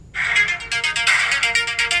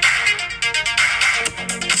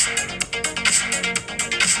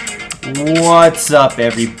What's up,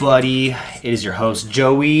 everybody? It is your host,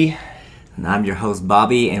 Joey. And I'm your host,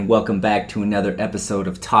 Bobby, and welcome back to another episode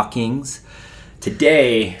of Talkings.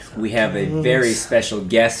 Today, we have a very special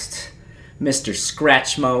guest, Mr.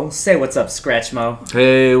 Scratchmo. Say what's up, Scratchmo.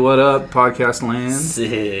 Hey, what up, podcast land?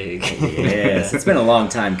 Sick. Yes, it's been a long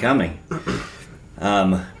time coming.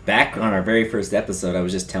 Back on our very first episode, I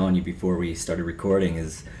was just telling you before we started recording,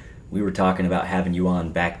 is we were talking about having you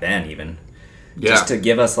on back then even. Yeah. Just to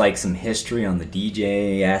give us like some history on the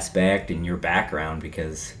DJ aspect and your background,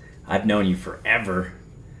 because I've known you forever.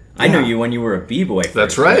 I know you when you were a b-boy first.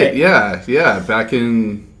 That's right. Yeah. Back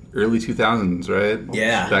in early 2000s, right?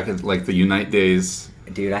 Yeah. Back at like the Unite days.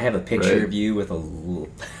 Dude, I have a picture of you with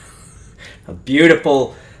a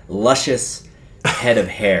beautiful, luscious head of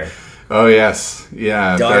hair. Oh, yes.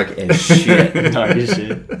 Yeah. Dark as shit. Dark as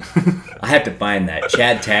shit. I have to find that.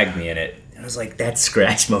 Chad tagged me in it. I was like, that's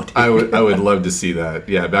Scratchmo, dude. I would love to see that.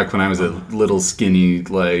 Yeah, back when I was a little skinny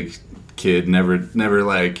like kid, never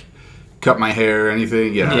like cut my hair or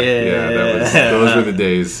anything. Yeah. Those were the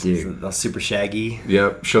days. Dude, super shaggy.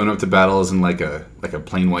 Yep, showing up to battles in like a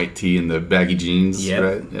plain white tee and the baggy jeans. Yep.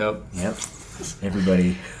 Right. Yep.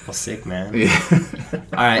 Everybody. Well, sick, man. Yeah.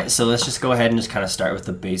 All right, so let's just go ahead and just kind of start with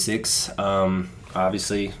the basics.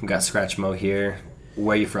 Obviously, we got Scratchmo here.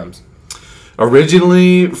 Where are you from?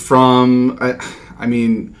 Originally from, I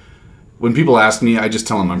mean, when people ask me, I just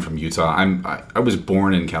tell them I'm from Utah. I was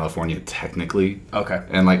born in California technically. Okay.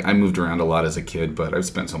 And like I moved around a lot as a kid, but I've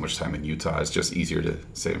spent so much time in Utah. It's just easier to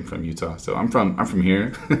say I'm from Utah. So I'm from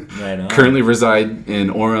here. Right on. Currently reside in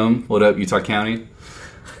Orem. What up, Utah County?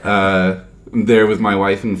 I'm there with my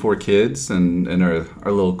wife and 4 kids and our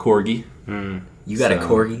little corgi. You got a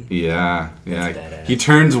corgi? Yeah. That's badass. He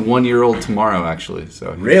turns 1-year-old tomorrow, actually.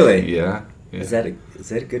 So Really? Yeah. Is that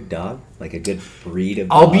a good dog? Like a good breed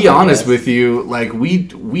of I'll dog, be I honest guess? with you, like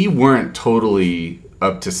we weren't totally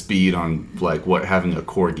up to speed on like what having a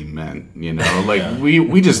corgi meant, you know. Like Yeah.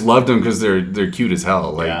 we just loved them because they're cute as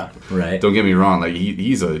hell. Like, Yeah. Right. don't get me wrong, like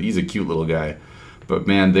he's a cute little guy, but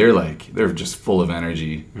man, they're just full of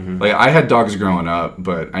energy. Mm-hmm. Like I had dogs growing up,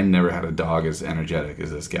 but I never had a dog as energetic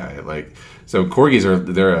as this guy. Like so,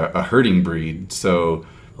 corgis they're a herding breed, so.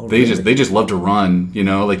 They just love to run, you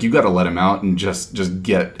know. Like you got to let them out and just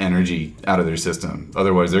get energy out of their system.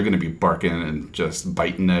 Otherwise, there going to be barking and just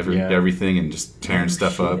biting everything and just tearing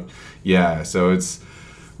stuff up. Yeah, so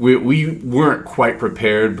we weren't quite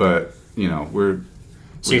prepared, but you know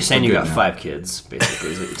So you're saying you got now. 5 kids,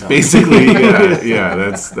 basically, is what you're telling me. Basically, yeah,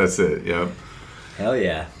 that's it. Yep. Hell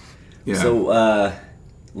yeah. Yeah. So,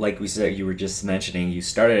 like we said, you were just mentioning, you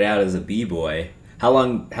started out as a b-boy. How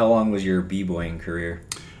long was your b-boying career?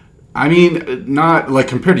 I mean, not like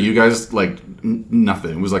compared to you guys, like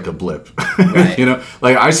nothing. It was like a blip, Right. You know.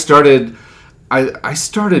 Like I started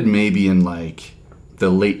maybe in like the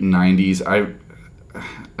late '90s.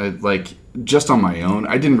 I like just on my own.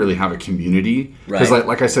 I didn't really have a community because, Right.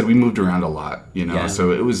 like I said, we moved around a lot. You know, Yeah.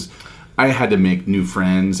 so it was. I had to make new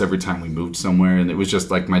friends every time we moved somewhere, and it was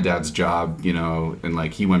just like my dad's job. You know, and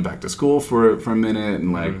like he went back to school for a minute,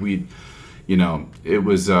 and like you know, it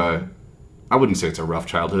was. I wouldn't say it's a rough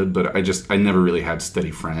childhood, but I never really had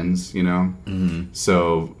steady friends, you know? Mm-hmm.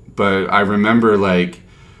 So, but I remember like,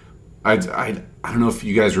 I don't know if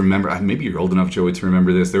you guys remember, maybe you're old enough, Joey, to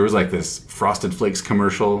remember this. There was like this Frosted Flakes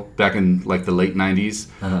commercial back in like the late 90s.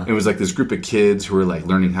 Uh-huh. It was like this group of kids who were like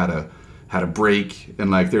learning how to break.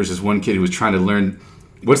 And like, there's this one kid who was trying to learn,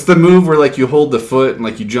 what's the move where like you hold the foot and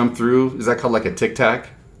like you jump through? Is that called like a tic-tac?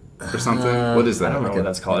 Or something? What is that? I don't know what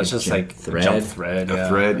that's called. It's just like thread? jump thread. A Yeah.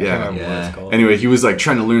 thread, yeah. I can't remember what it's called. Anyway, he was like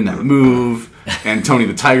trying to learn that move, and Tony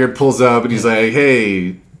the Tiger pulls up and he's like,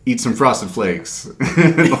 "Hey, eat some Frosted Flakes."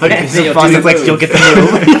 Like, Some Frosted Flakes, you'll get the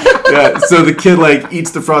move. yeah. So the kid like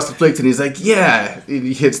eats the Frosted Flakes and he's like, "Yeah," and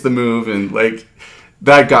he hits the move, and like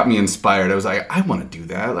that got me inspired. I was like, I want to do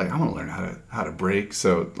that. Like, I want to learn how to break.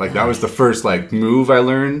 So like that was the first like move I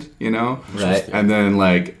learned, you know. Right. And then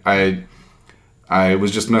like I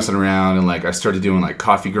was just messing around and like I started doing like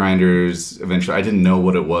coffee grinders. Eventually, I didn't know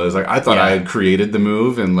what it was. Like I thought I had created the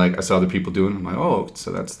move, and like I saw other people doing it. I'm like, oh,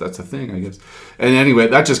 so that's a thing, I guess. And anyway,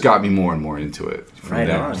 that just got me more and more into it. Right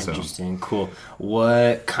there, on. so. Interesting. Cool.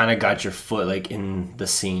 What kind of got your foot like in the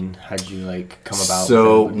scene? How'd you like come about?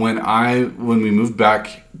 So with it? when we moved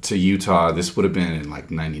back to Utah, this would have been in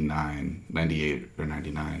like 99, 98 or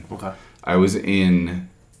 99. Okay. I was in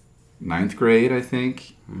 9th grade, I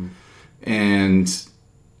think. And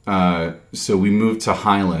so we moved to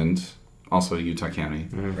Highland, also Utah County.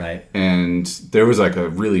 Right. And there was like a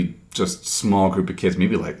really just small group of kids,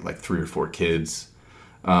 maybe like 3 or 4 kids.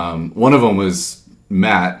 One of them was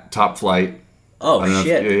Matt, Top Flight. Oh,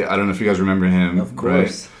 shit. I don't know if you guys remember him. Of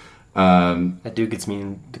course. Right? That dude gets me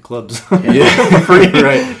in the clubs. Yeah,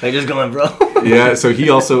 right. They just going, bro. Yeah, so he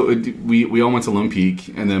also, we all went to Lone Peak,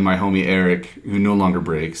 and then my homie Eric, who no longer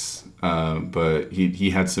breaks, but he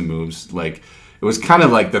had some moves. Like, it was kind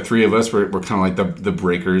of like the three of us were kind of like the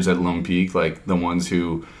breakers at Lone Peak, like the ones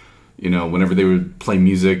who, whenever they would play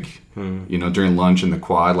music, during lunch in the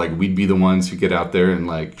quad, like we'd be the ones who get out there and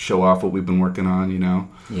like show off what we've been working on,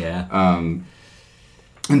 Yeah.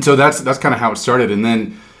 And so that's kind of how it started, and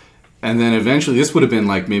then eventually, this would have been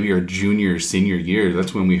like maybe our junior, senior year.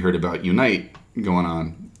 That's when we heard about Unite going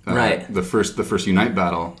on. Right. The first Unite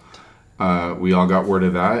battle. We all got word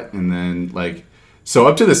of that, and then so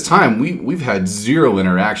up to this time, we've had zero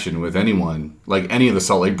interaction with anyone, like any of the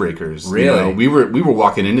Salt Lake Breakers. Really? We were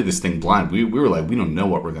walking into this thing blind. We were like, we don't know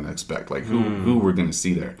what we're gonna expect, like who we're gonna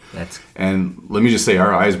see there. And let me just say,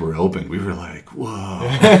 our eyes were open. We were like, whoa,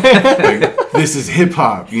 like, this is hip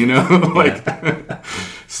hop,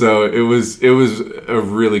 So it was a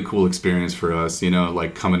really cool experience for us,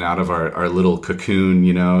 like coming out of our little cocoon,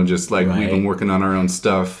 just like we've been working on our own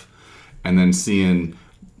stuff, and then seeing,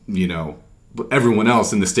 everyone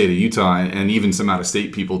else in the state of Utah and even some out of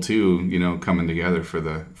state people too, coming together for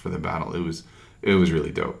the battle. It was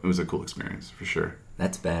really dope. It was a cool experience for sure.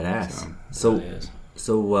 That's badass.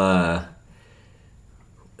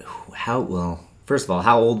 First of all,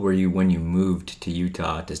 how old were you when you moved to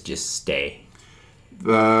Utah to just stay?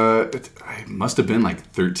 I must have been like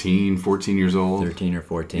 13, 14 years old. 13 or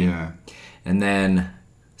 14. Yeah. And then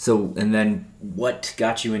what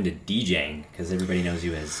got you into DJing? Because everybody knows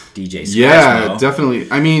you as DJ Scratchmo. Yeah, definitely.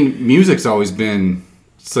 I mean, music's always been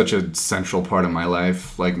such a central part of my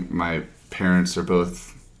life. Like, my parents are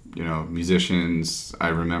both, musicians. I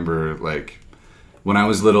remember, like, when I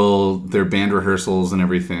was little, their band rehearsals and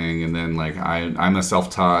everything. And then, like, I'm a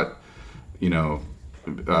self-taught,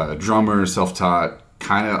 drummer, self-taught.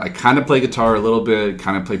 I kind of play guitar a little bit,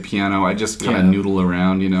 kind of play piano. I just kind of noodle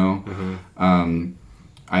around, Mm-hmm.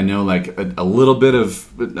 I know like a little bit of,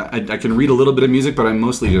 I can read a little bit of music, but I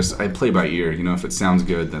mostly I play by ear. If it sounds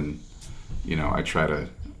good, then, I try to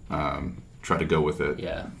go with it.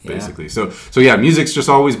 Yeah. Basically. So yeah, music's just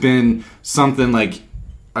always been something like,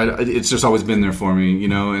 it's just always been there for me,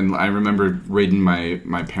 and I remember raiding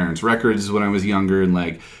my parents' records when I was younger, and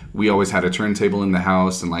like we always had a turntable in the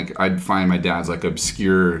house, and like I'd find my dad's like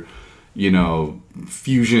obscure,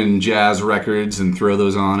 fusion jazz records and throw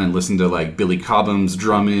those on and listen to like Billy Cobham's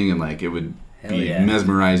drumming, and like it would be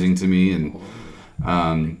mesmerizing to me. And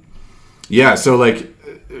so like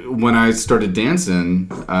when I started dancing,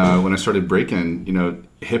 when I started breaking,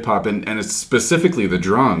 hip hop and it's specifically the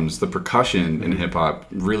drums, the percussion in hip hop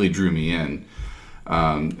really drew me in.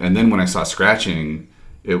 And then when I saw scratching,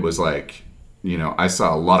 it was like, I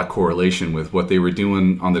saw a lot of correlation with what they were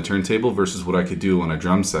doing on the turntable versus what I could do on a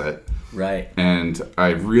drum set. Right. And I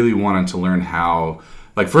really wanted to learn how,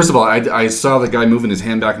 like, first of all, I saw the guy moving his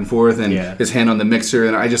hand back and forth and his hand on the mixer,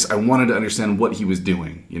 and I wanted to understand what he was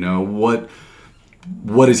doing,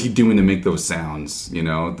 what is he doing to make those sounds,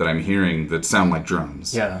 that I'm hearing that sound like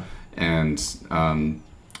drums. Yeah. And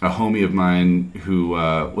a homie of mine who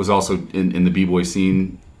was also in the b-boy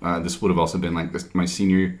scene, this would have also been like my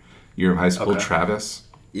senior year of high school, Travis.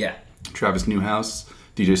 Yeah. Travis Newhouse,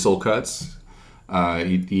 DJ Soul Cuts.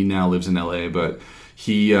 He now lives in LA, but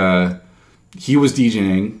he was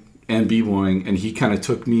DJing and b-boying, and he kind of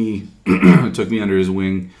took me under his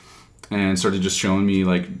wing and started just showing me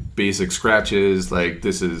like basic scratches, like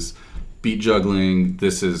this is beat juggling,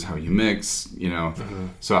 this is how you mix, Mm-hmm.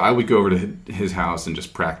 So I would go over to his house and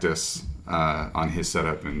just practice on his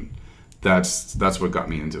setup, and that's what got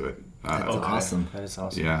me into it. That's awesome. That is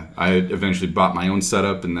awesome. Yeah, I eventually bought my own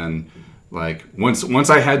setup, and then like once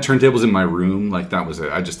I had turntables in my room, like that was it.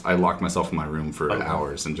 I locked myself in my room for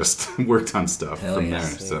hours and just worked on stuff from there.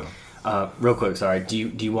 So. Real quick, sorry. Do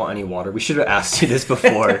you want any water? We should have asked you this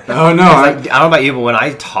before. Oh no, I don't know about you, but when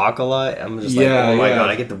I talk a lot, I'm just like, oh my god,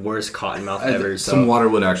 I get the worst cotton mouth ever. So. Some water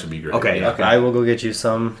would actually be great. Okay, I will go get you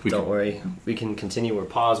some. Don't worry. We can continue or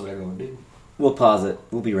pause, whatever you want to do. We'll pause it.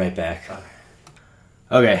 We'll be right back.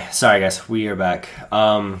 Okay, sorry guys, we are back.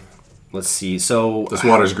 Let's see. So this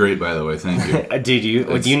water's great, by the way. Thank you.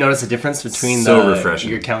 Do you notice a difference between refreshing.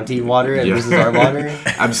 Your county water versus our water?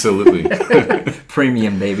 Absolutely.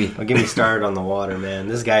 Premium, baby. Don't get me started on the water, man.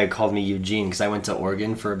 This guy called me Eugene because I went to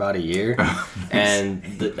Oregon for about a year, and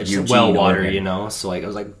it's well water, Oregon. So like I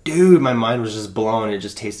was like, dude, my mind was just blown. It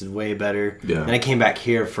just tasted way better. Yeah. And I came back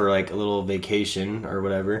here for like a little vacation or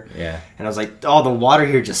whatever. Yeah. And I was like, oh, the water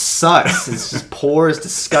here just sucks. It's just poor. It's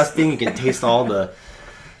disgusting. You can taste all the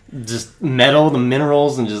just metal, the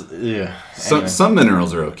minerals, and just anyway. Some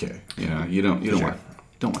minerals are okay. You don't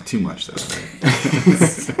want too much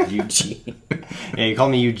though. Eugene. Yeah, you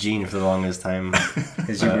called me Eugene for the longest time.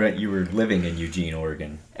 Because you were living in Eugene,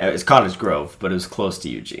 Oregon. It's Cottage Grove, but it was close to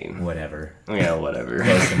Eugene. Whatever. Yeah, whatever.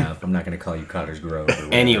 Close enough. I'm not going to call you Cottage Grove. Or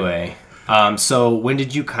Anyway, so when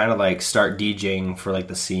did you kind of like start DJing for like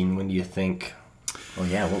the scene? When do you think? Oh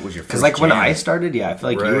yeah, what was your first? Because like when I started, I feel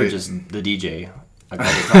like you were just the DJ. Like all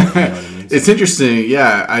the time, you know what I mean? It's interesting.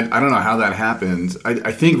 Yeah, I don't know how that happened.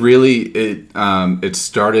 I think really it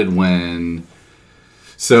started when.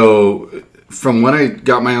 So from when I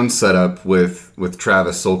got my own setup with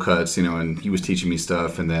Travis Soul Cuts, and he was teaching me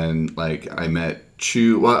stuff, and then like I met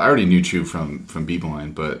Chew. Well, I already knew Chew from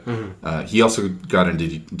bboying, but he also got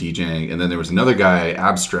into DJing, and then there was another guy,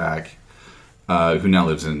 Abstract, who now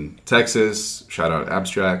lives in Texas. Shout out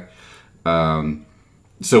Abstract.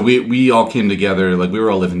 So we all came together, like we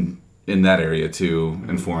were all living in that area too,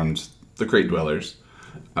 and formed the Crate Dwellers.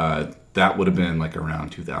 That would have been like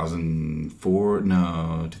around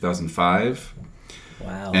 2005.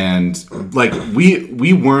 Wow. And like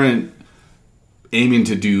we weren't aiming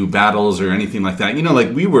to do battles or anything like that.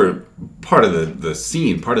 Like we were part of the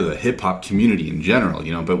scene, part of the hip hop community in general,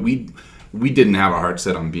 but we didn't have a heart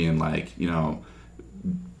set on being like,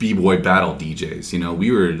 b-boy battle DJs.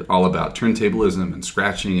 We were all about turntablism and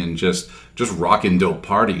scratching and just rocking dope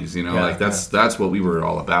parties. That's what we were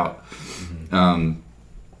all about.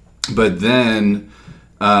 But then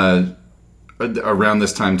around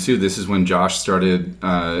this time too, this is when Josh started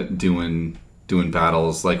doing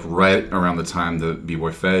battles, like right around the time the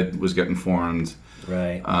B-Boy Fed was getting formed.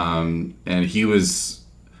 Right. And he was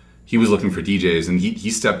looking for DJs, and he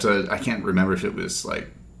stepped to, I can't remember if it was like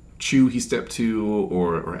Chew he stepped to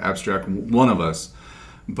or Abstract, one of us,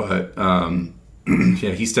 but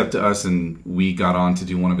yeah, he stepped to us and we got on to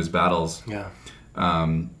do one of his battles.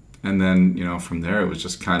 And then from there it was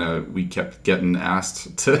just kind of, we kept getting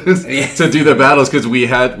asked to do the battles because we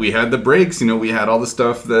had the breaks, we had all the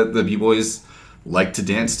stuff that the b-boys like to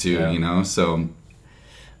dance to. So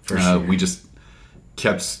For sure. We just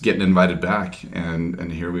kept getting invited back,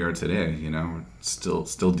 and here we are today. We're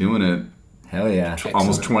still doing it. Hell yeah.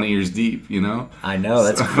 Almost 20 years deep, I know,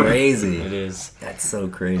 that's crazy. It is. That's so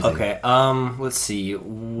crazy. Okay, let's see.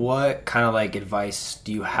 What kind of like advice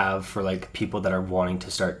do you have for like people that are wanting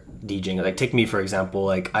to start DJing? Like take me for example,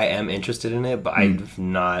 like I am interested in it, but I've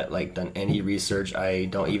not like done any research. I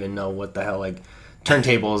don't even know what the hell like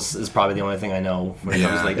turntables is probably the only thing I know when it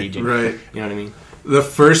comes to like DJing. Right. You know what I mean? The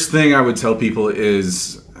first thing I would tell people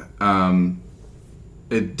is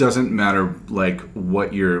it doesn't matter like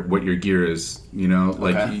what your gear is,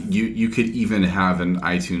 like Okay. you could even have an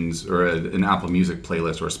iTunes or an Apple Music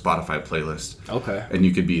playlist or a Spotify playlist. Okay. And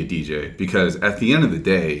you could be a DJ, because at the end of the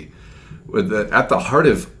day, at the heart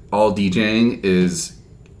of all DJing is,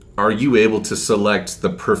 are you able to select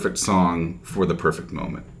the perfect song for the perfect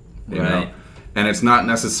moment? You know? And it's not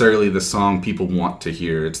necessarily the song people want to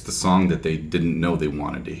hear, it's the song that they didn't know they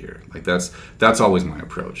wanted to hear. Like that's always my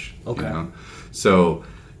approach. Okay. So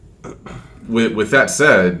with that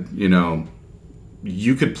said,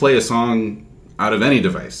 you could play a song out of any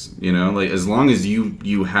device, like as long as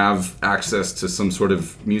you have access to some sort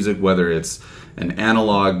of music, whether it's an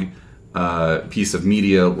analog piece of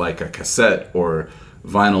media like a cassette or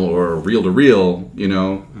vinyl or reel-to-reel,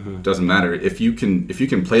 doesn't matter. If you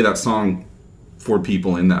can play that song for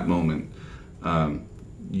people in that moment,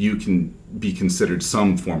 you can be considered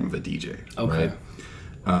some form of a DJ. Okay.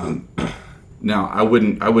 Right? Now, I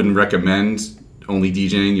wouldn't recommend only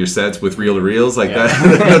DJing your sets with reel-to-reels like that.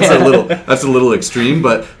 That's a little extreme,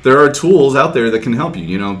 but there are tools out there that can help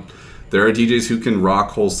you. There are DJs who can rock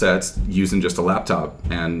whole sets using just a laptop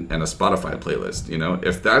and a Spotify playlist.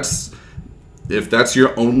 If that's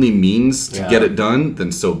your only means to get it done,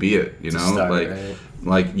 then so be it.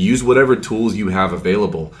 Like use whatever tools you have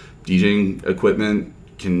available. DJing equipment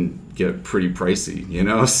can get pretty pricey,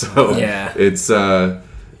 So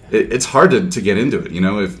it's hard to get into it.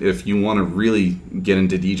 If you want to really get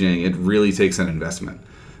into DJing, it really takes an investment.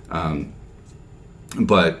 But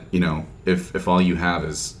if all you have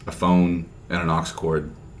is a phone and an aux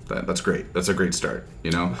cord, that's great. That's a great start.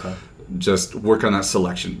 Okay. Just work on that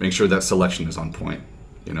selection. Make sure that selection is on point.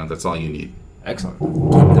 That's all you need. Excellent. Keep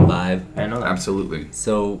the vibe. I know that. Absolutely.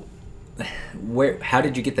 So, how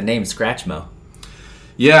did you get the name Scratchmo?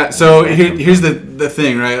 Yeah, so here's the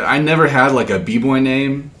thing, right? I never had like a b-boy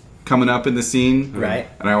name coming up in the scene. Right.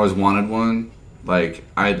 And I always wanted one. Like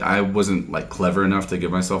I wasn't like clever enough to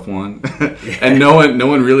give myself one. And no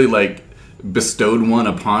one really like bestowed one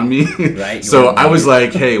upon me. Right. So I was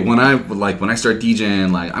like, hey, when I start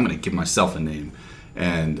DJing, like I'm gonna give myself a name.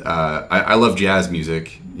 And I love jazz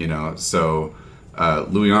music, you know. So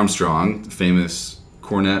Louis Armstrong, famous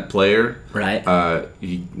cornet player, right?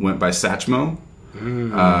 He went by Scratchmo.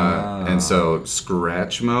 And so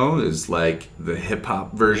Scratchmo is like the hip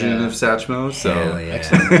hop version of Scratchmo. So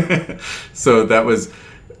yeah. so that was.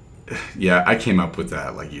 Yeah, I came up with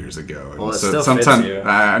that like years ago. Well, it so still sometimes, fits you.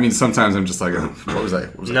 I mean, sometimes I'm just like, oh, what was I?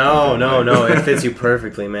 No, it fits you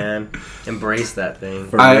perfectly, man. Embrace that thing.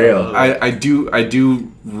 For real. I do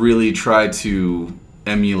really try to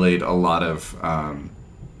emulate a lot of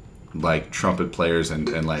like trumpet players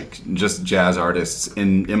and like just jazz artists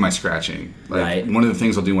in my scratching. Like, right. One of the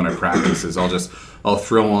things I'll do when I practice is I'll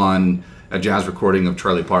throw on a jazz recording of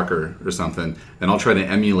Charlie Parker or something, and I'll try to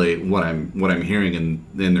emulate what I'm hearing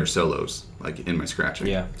in their solos, like in my scratching.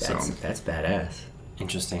 Yeah, that's badass.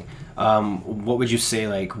 Interesting. What would you say?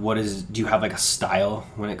 Like, do you have like a style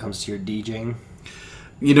when it comes to your DJing?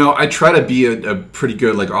 You know, I try to be a pretty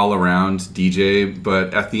good like all around DJ,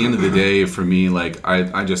 but at the end of the day, for me, like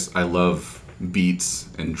I love beats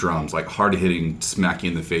and drums, like hard hitting, smack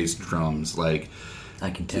you in the face drums, like. I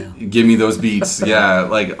can tell. Give me those beats, yeah.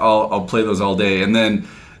 Like I'll play those all day, and then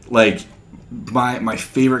like my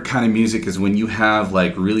favorite kind of music is when you have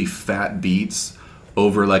like really fat beats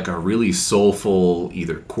over like a really soulful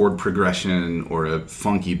either chord progression or a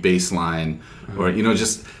funky bass line, or you know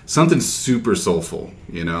just something super soulful.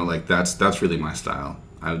 You know, like that's really my style.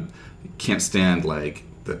 I can't stand like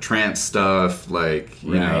the trance stuff, like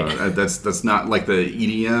you know, that's not like the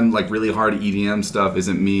EDM, like really hard EDM stuff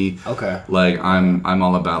isn't me. Okay. Like I'm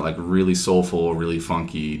all about like really soulful, really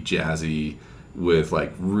funky, jazzy, with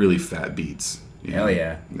like really fat beats. Hell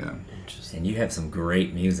yeah. Yeah. Interesting. And you have some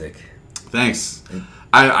great music. Thanks.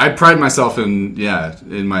 I pride myself in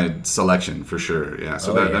my selection for sure. Yeah.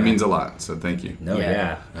 So that means a lot. So thank you. No,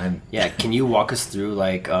 yeah. Can you walk us through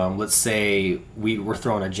like let's say we're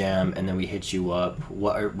throwing a jam and then we hit you up.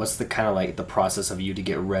 What's the kind of like the process of you to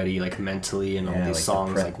get ready like mentally and all these like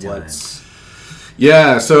songs the like prep what's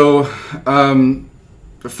Yeah. So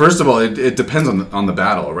first of all, it depends on the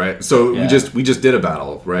battle, right? So we just did a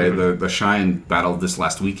battle, right? Mm-hmm. The Shine battle this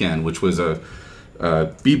last weekend, which was a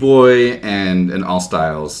bboy and an all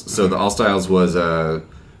styles. So the all styles was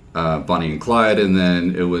Bonnie and Clyde, and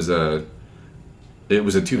then it was a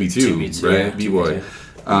 2v2, right? bboy.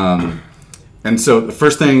 And so the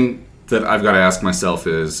first thing that I've got to ask myself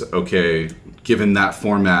is, okay, given that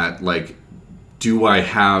format, like, do I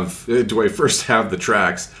first have the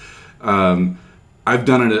tracks? I've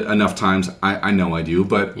done it enough times. I know I do,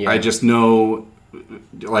 but I just know,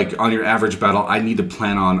 like, on your average battle, I need to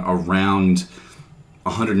plan on around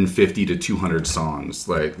 150 to 200 songs,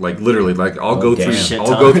 like literally, like I'll go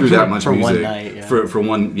through that much for music one night, for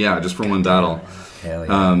one just for one battle. Hell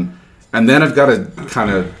yeah. And then I've got to kind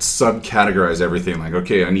of subcategorize everything. Like,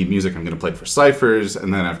 okay, I need music I'm going to play for ciphers,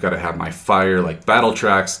 and then I've got to have my fire like battle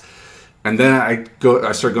tracks, and then I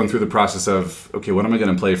start going through the process of, okay, what am I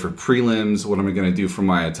going to play for prelims? What am I going to do for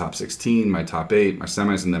my top 16, my top 8, my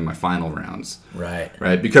semis, and then my final rounds?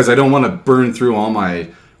 Right. Because I don't want to burn through all my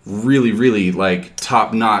really, really like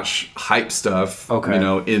top-notch hype stuff, you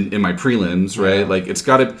know, in my prelims, right? Yeah. Like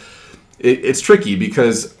it's tricky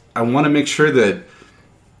because I want to make sure that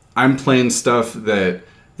I'm playing stuff that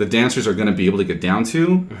the dancers are going to be able to get down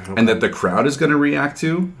to and that the crowd is going to react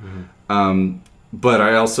to. But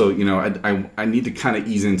I also, you know, I need to kind of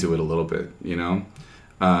ease into it a little bit, you know?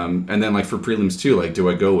 And then like for prelims too, like do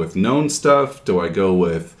I go with known stuff? Do I go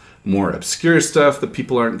with more obscure stuff that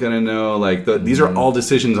people aren't going to know? Like these are all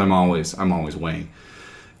decisions I'm always weighing.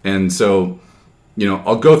 And so, you know,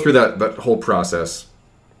 I'll go through that whole process.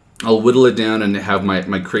 I'll whittle it down and have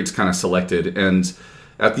my crates kind of selected. And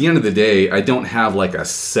at the end of the day, I don't have like a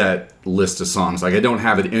set list of songs. Like I don't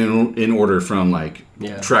have it in order from like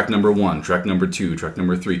track number 1, track number 2, track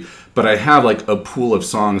number 3. But I have like a pool of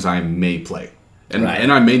songs I may play. And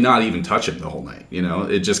I may not even touch it the whole night. You know,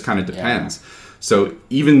 it just kind of depends. Yeah. So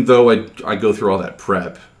even though I go through all that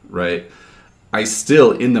prep, right, I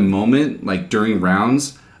still, in the moment, like during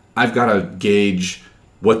rounds, I've got to gauge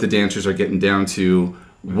what the dancers are getting down to,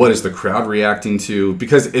 what is the crowd reacting to,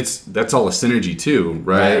 because that's all a synergy too,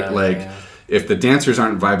 right? If the dancers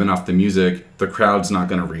aren't vibing off the music, the crowd's not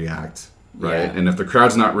going to react, right? Yeah. And if the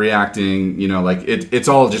crowd's not reacting, you know, like it's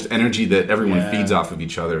all just energy that everyone feeds off of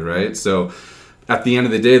each other, right? So at the end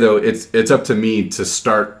of the day, though, it's up to me to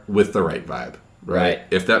start with the right vibe. Right.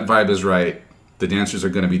 If that vibe is right, the dancers are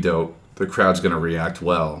going to be dope. The crowd's going to react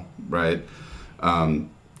well, right? And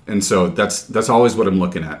so that's always what I'm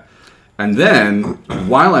looking at. And then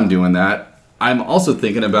while I'm doing that, I'm also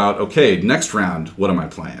thinking about, okay, next round, what am I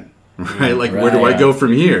playing? Right? Like, where do I go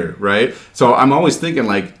from here? Right? So I'm always thinking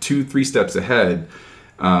like 2-3 steps ahead.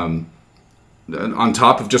 On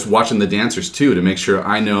top of just watching the dancers too, to make sure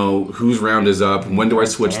I know whose round is up, when do I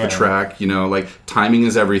switch the track, like timing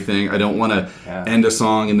is everything. I don't want to end a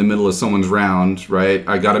song in the middle of someone's round, right?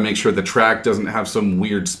 I got to make sure the track doesn't have some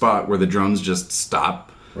weird spot where the drums just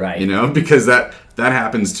stop, right? Because that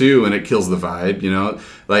happens too, and it kills the vibe,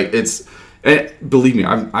 like believe me,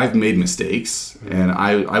 I've made mistakes, and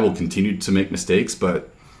I will continue to make mistakes, but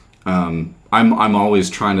I'm always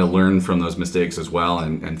trying to learn from those mistakes as well,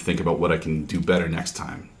 and think about what I can do better next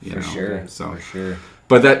time. For sure.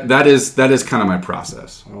 But that is kind of my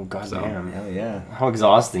process. Oh goddamn! Hell yeah! How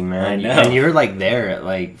exhausting, man! I know. And you're like there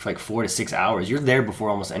at for 4 to 6 hours. You're there before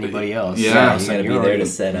almost anybody else. Yeah, you gotta be there to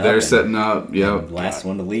set up. They're setting up. Yeah, last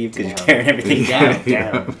one to leave because you're carrying everything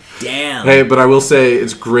down. Damn. Hey, but I will say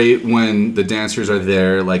it's great when the dancers are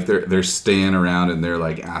there. Like they're staying around and they're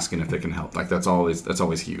like asking if they can help. Like that's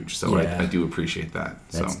always huge. So I do appreciate that.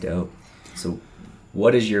 That's dope. So,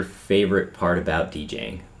 what is your favorite part about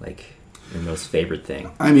DJing? Like, your most favorite thing?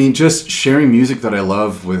 I mean, just sharing music that I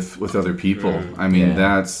love with other people. I mean,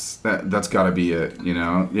 that's got to be it.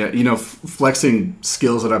 Yeah. Flexing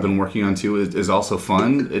skills that I've been working on too is also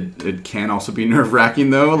fun. It can also be nerve wracking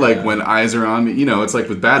though. Like when eyes are on me. It's like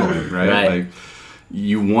with battling, right? Like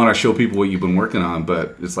you want to show people what you've been working on,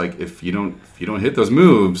 but it's like if you don't hit those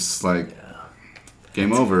moves, like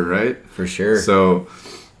game over, right? For sure. So,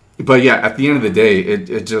 but yeah, at the end of the day,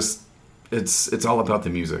 it's all about the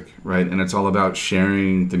music, right? And it's all about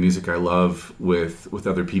sharing the music I love with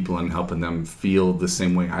other people and helping them feel the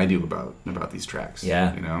same way I do about these tracks.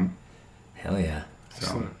 Yeah. Hell yeah.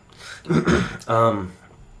 So,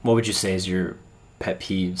 what would you say is your pet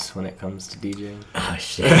peeves when it comes to DJing? Oh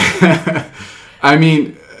shit. I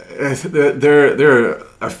mean, there are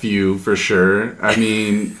a few for sure. I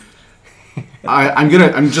mean,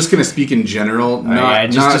 I'm just gonna speak in general.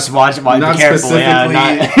 Just watch not careful.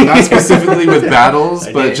 Specifically, not specifically with battles,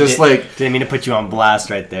 but didn't mean to put you on blast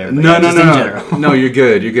right there. No. No, you're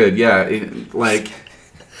good. Yeah,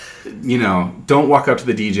 don't walk up to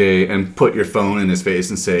the DJ and put your phone in his face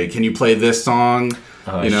and say, "Can you play this song?"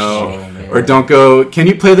 Or don't go, "Can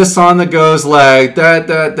you play this song that goes like that?"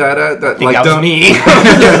 I think that was me.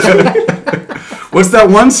 What's that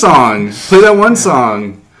one song? Play that one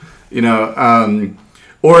song.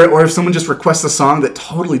 Or if someone just requests a song that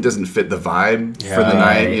totally doesn't fit the vibe for the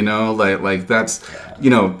night, like that's,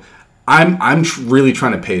 I'm really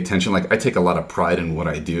trying to pay attention. Like I take a lot of pride in what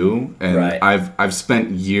I do, and I've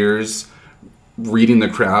spent years reading the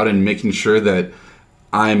crowd and making sure that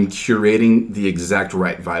I'm curating the exact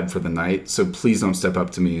right vibe for the night. So please don't step up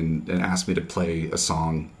to me and ask me to play a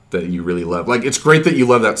song that you really love. Like it's great that you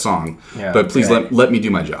love that song, but please let me do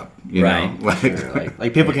my job. You know,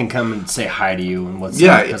 like people can come and say hi to you and what's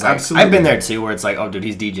up. Absolutely. I've been there too, where it's like, oh, dude,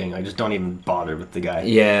 he's DJing. I just don't even bother with the guy.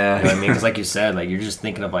 Yeah, you know what I mean? Because like you said, like you're just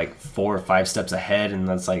thinking of like 4 or 5 steps ahead, and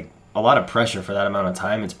that's like a lot of pressure for that amount of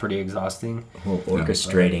time. It's pretty exhausting. Well,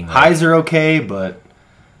 orchestrating highs are okay, but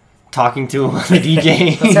talking to the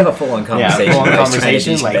DJ, let's have a full-on conversation. Yeah, full-on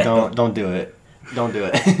conversation. Like don't do it. Don't do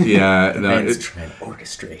it. Yeah, no, it's trying to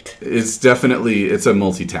orchestrate. It's definitely a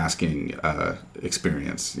multitasking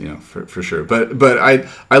experience, for sure. But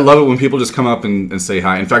I love it when people just come up and say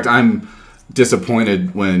hi. In fact, I'm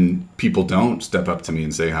disappointed when people don't step up to me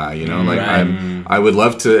and say hi. I would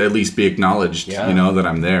love to at least be acknowledged. That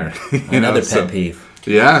I'm there. Another pet peeve.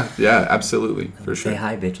 Yeah, absolutely, for sure. Say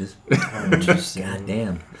hi, bitches. God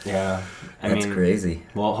damn. Yeah. That's crazy.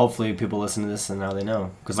 Well, hopefully people listen to this and now they know.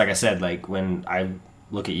 Because like I said, like when I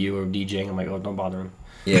look at you or DJing, I'm like, oh, don't bother him.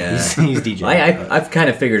 Yeah. he's DJing. I've kind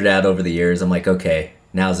of figured it out over the years. I'm like, okay,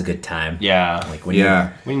 now's a good time. Yeah. Like when you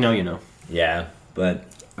know, you know. Yeah, but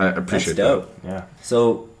I appreciate that's dope. that. Yeah.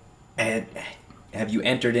 So, have you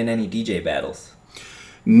entered in any DJ battles?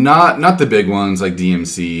 Not the big ones like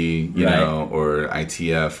DMC, or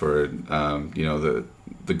ITF or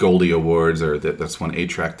the Goldie Awards, or that's one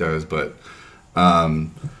 8-Track does, but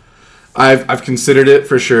I've considered it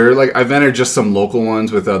for sure. Like I've entered just some local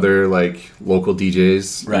ones with other like local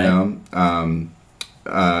DJs,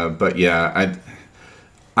 but yeah,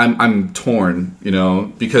 I'm torn,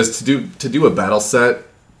 because to do a battle set,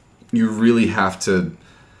 you really have to.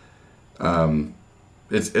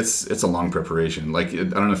 It's a long preparation. Like I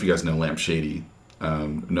don't know if you guys know Lamp Shady,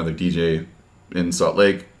 another DJ in Salt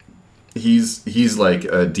Lake. He's like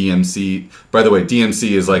a DMC. By the way,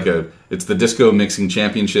 DMC is like it's the Disco Mixing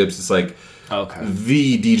Championships. It's like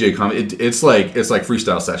the DJ it's like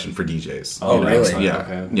freestyle session for DJs. Oh, really? Yeah,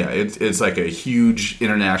 Okay. yeah. It's like a huge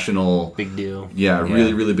international Big deal. Yeah,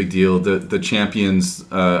 really, really big deal. The champions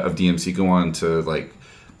of DMC go on to like.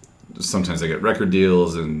 Sometimes they get record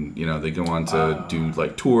deals, and they go on to do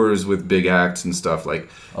like tours with big acts and stuff. Like,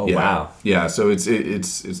 wow, yeah. So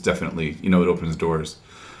it's definitely it opens doors.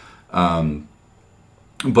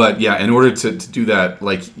 But yeah, in order to do that,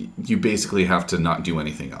 like you basically have to not do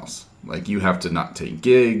anything else. Like you have to not take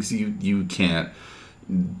gigs. You can't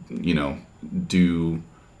do.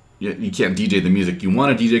 You can't DJ the music you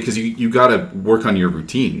want to DJ because you got to work on your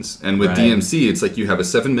routines. And with DMC, it's like you have a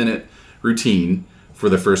 7-minute routine for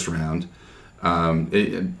the first round,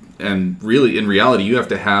 and really in reality you have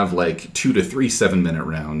to have like 2 to 3 7-minute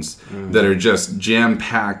rounds that are just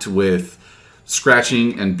jam-packed with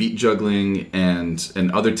scratching and beat juggling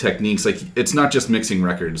and other techniques. Like it's not just mixing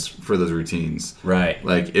records for those routines, right?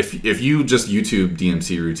 Like if you just YouTube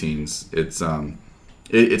DMC routines, it's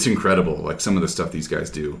incredible, like some of the stuff these guys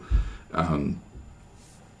do.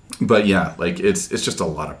 But yeah, like it's just a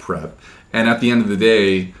lot of prep, and at the end of the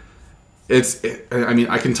day,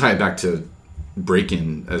 I can tie it back to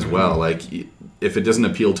break-in as well. Like, if it doesn't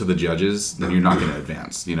appeal to the judges, then you're not going to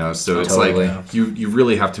advance, So it's Totally. like, you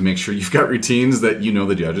really have to make sure you've got routines that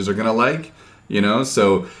the judges are going to like,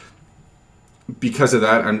 So because of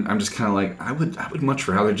that, I'm just kind of like, I would much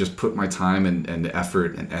rather just put my time and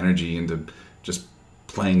effort and energy into just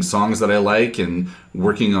playing songs that I like and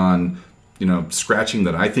working on scratching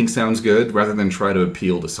that I think sounds good rather than try to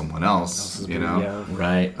appeal to someone else, Yeah.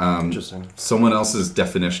 Right. Interesting. Someone else's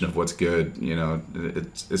definition of what's good,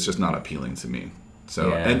 it's just not appealing to me. So,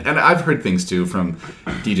 Yeah. and I've heard things too from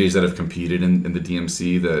DJs that have competed in the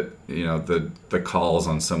DMC that, the calls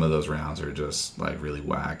on some of those rounds are just like really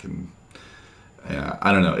whack. And yeah,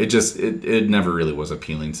 I don't know. It never really was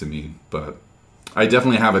appealing to me, but I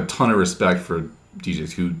definitely have a ton of respect for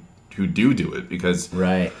DJs who do it because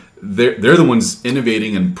right. They're the ones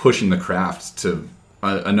innovating and pushing the craft to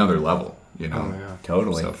another level, Oh, yeah.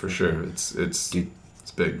 Totally. So for sure, it's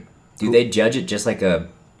big. Do they judge it just like a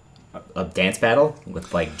dance battle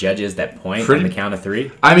with like judges that point on the count of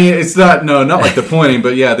 3? I mean, it's not like the pointing,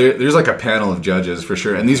 but yeah, there's like a panel of judges for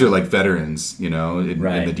sure, and these are like veterans, in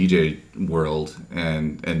the DJ world,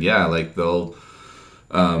 and yeah, like they'll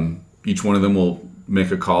each one of them will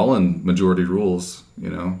make a call and majority rules,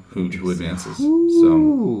 who advances.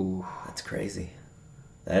 So That's crazy.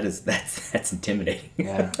 That's intimidating.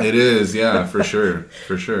 Yeah. it is, yeah, for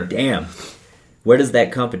sure. Damn. Where does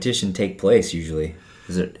that competition take place usually?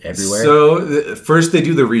 Is it everywhere? So first they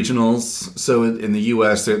do the regionals. So in the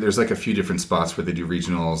U.S. there's like a few different spots where they do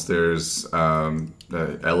regionals. There's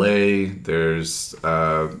L.A. There's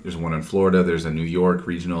one in Florida. There's a New York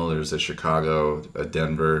regional. There's a Chicago, a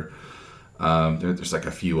Denver. There's like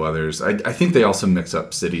a few others. I think they also mix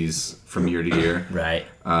up cities from year to year. Right.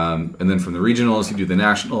 And then from the regionals, you do the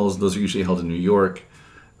nationals. Those are usually held in New York.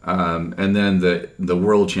 And then the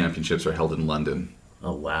world championships are held in London.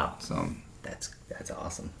 Oh wow. So that's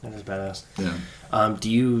awesome. That is badass. yeah. Do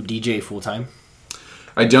you DJ full time?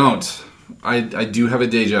 I don't. I do have a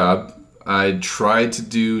day job. I tried to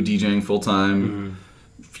do DJing full time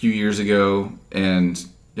a few years ago, and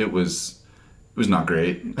it was not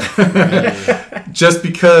great. Just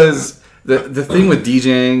because the thing with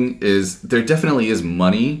DJing is there definitely is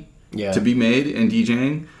money to be made in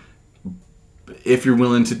DJing if you're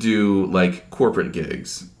willing to do like corporate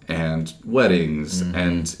gigs and weddings,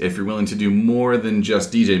 and if you're willing to do more than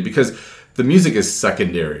just DJ, because the music is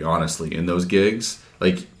secondary, honestly, in those gigs.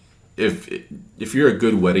 Like if you're a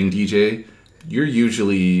good wedding DJ, you're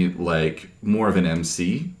usually like more of an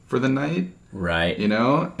MC for the night. Right.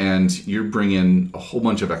 And you're bringing a whole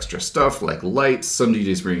bunch of extra stuff like lights. Some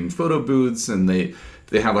DJs bring photo booths, and they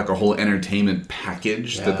have like a whole entertainment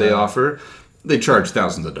package that they offer. They charge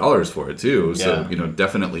thousands of dollars for it too. So,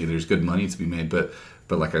 definitely there's good money to be made. But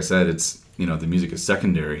like I said, it's, the music is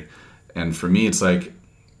secondary. And for me, it's like,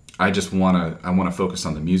 I want to focus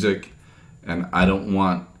on the music, and I don't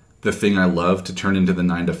want the thing I love to turn into the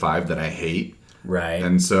 9 to 5 that I hate. Right.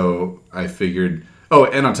 And so I figured,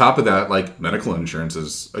 and on top of that, like, medical insurance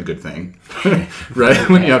is a good thing, right?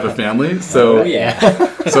 When you have a family. So,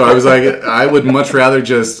 so I was like, I would much rather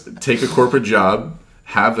just take a corporate job,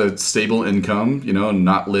 have a stable income, and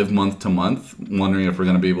not live month to month, wondering if we're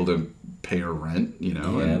going to be able to pay our rent,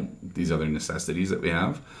 and these other necessities that we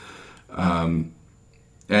have. And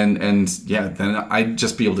then I'd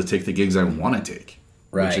just be able to take the gigs I want to take,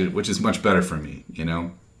 right? Which is much better for me,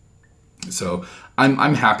 So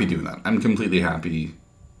I'm happy doing that. I'm completely happy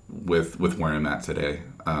with where I'm at today.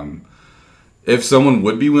 if someone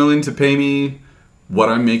would be willing to pay me what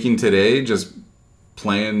I'm making today, just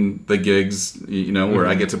playing the gigs, where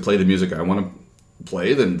I get to play the music I want to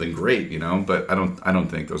play, then great, But I don't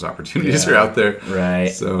think those opportunities are out there. Right.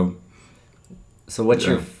 So what's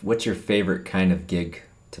your favorite kind of gig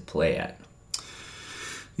to play at?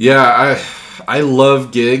 Yeah, I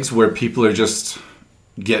love gigs where people are just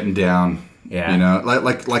getting down. Yeah.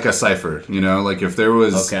 Like a cypher. Like if there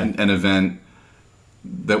was an event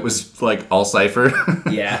that was like all cypher.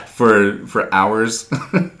 Yeah. for hours,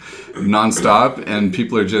 nonstop, and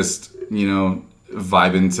people are just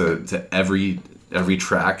vibing to every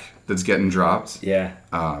track that's getting dropped. Yeah.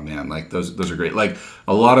 Oh man, like those are great. Like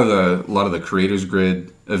a lot of the Creators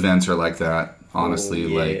Grid events are like that. Honestly,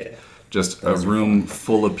 like just a room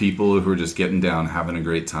full of people who are just getting down, having a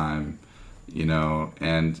great time.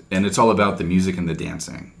 And it's all about the music and the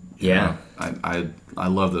dancing. Yeah. I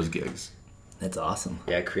love those gigs. That's awesome.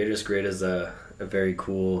 Yeah, Creators Grid is a very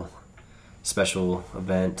cool, special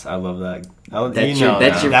event. I love that. That's your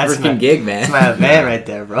freaking gig, man. That's my event right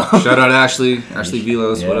there, bro. Shout out Ashley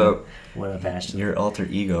Velos. Yeah. What up? What up, Ashley? Your alter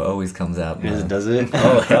ego always comes out, man. Does it?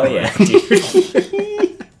 Oh, hell yeah, dude.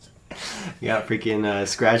 You got freaking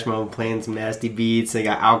Scratchmo playing some nasty beats. They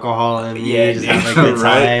got alcohol in me. Yeah, just have like good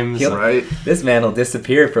times. Right. This man will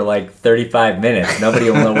disappear for like 35 minutes. Nobody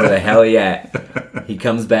will know where the hell he at. He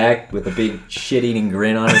comes back with a big shit-eating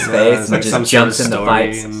grin on his face and like just jumps in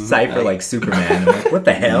the cypher like Superman. I'm like, what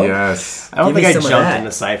the hell? Yes. I don't Give think me I some of jumped that. in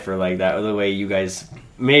the cypher like that. The way you guys,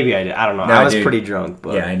 maybe I did. I don't know. No, I was dude. pretty drunk,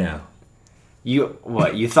 but Yeah, I know.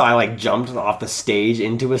 you thought I like jumped off the stage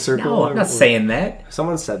into a circle? No, I'm not saying that.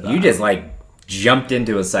 Someone said that. You just like jumped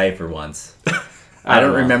into a cypher once. I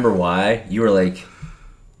don't remember why. You were like,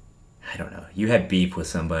 I don't know. You had beef with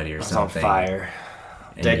somebody or I was something. on fire.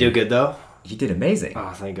 And Did I do good though? You did amazing.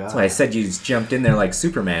 Oh, thank God. That's why I said you just jumped in there like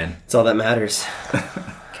Superman. That's all that matters.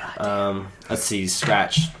 Let's see,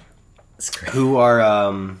 Scratch. That's great. Who are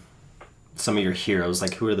some of your heroes?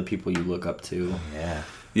 Like, who are the people you look up to? Yeah.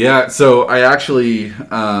 Yeah, so I actually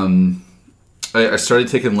I started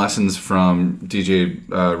taking lessons from DJ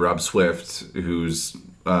Rob Swift, who's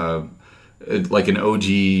like an OG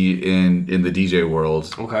in the DJ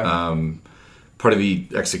world. Okay. Part of the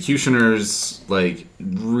Executioners, like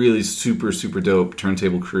really super dope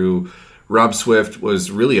turntable crew. Rob Swift was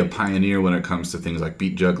really a pioneer when it comes to things like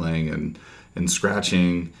beat juggling and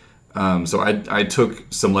scratching. So I took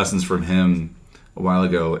some lessons from him a while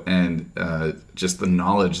ago, and just the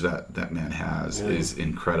knowledge that man has is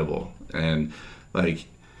incredible. And like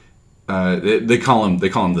they call him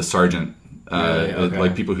the sergeant. Okay.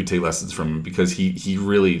 Like people who take lessons from him, because he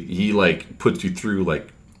really like puts you through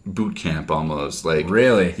like boot camp almost. Like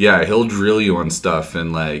Really? Yeah, he'll drill you on stuff,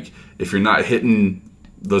 and like if you're not hitting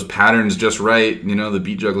those patterns just right, the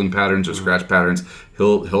beat juggling patterns or scratch patterns,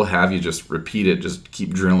 he'll have you just repeat it, just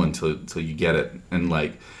keep drilling till you get it. And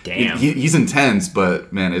like, damn, he's intense,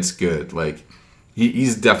 but man, it's good. Like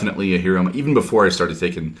he's definitely a hero. Even before I started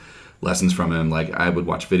taking lessons from him, like I would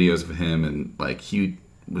watch videos of him, and like he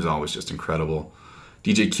was always just incredible.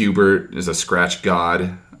 DJ Qbert is a scratch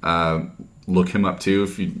god. Look him up too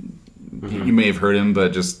if you may have heard him,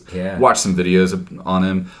 but just watch some videos on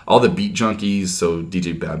him. All the beat junkies, so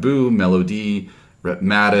DJ Babu, Melody,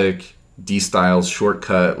 Rhythmatic, D-Styles,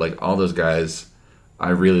 Shortcut, like all those guys I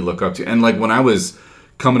really look up to. And like when I was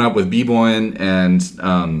coming up with b-boying and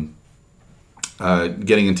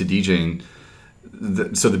getting into DJing,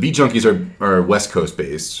 so the beat junkies are West Coast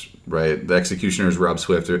based, right? The Executioners, Rob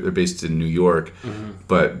Swift, they're based in New York.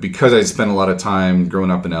 But because I spent a lot of time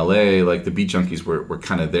growing up in LA, like the beat junkies were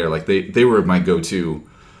kind of there. Like they were my go-to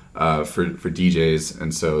for DJs.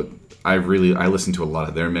 And so I listened to a lot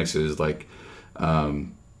of their mixes, like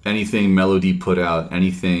anything Melody put out,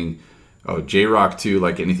 anything, J-Rock too,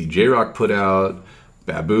 like anything J-Rock put out,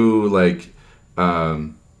 Babu, like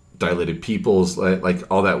Dilated Peoples, like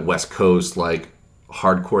all that West Coast, like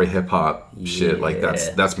hardcore hip hop shit, like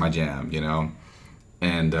that's my jam,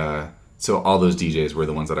 and so all those DJs were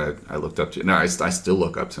the ones that I looked up to. No, I still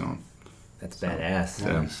look up to them. That's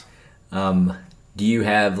badass. Yeah. Do you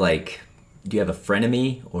have a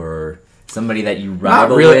frenemy or somebody that you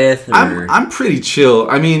rival with? Or? I'm pretty chill.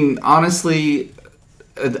 I mean, honestly,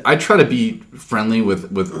 I try to be friendly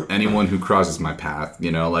with anyone who crosses my path.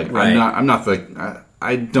 Like right. I'm not like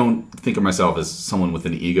I don't think of myself as someone with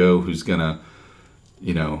an ego who's gonna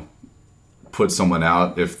put someone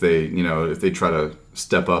out if they try to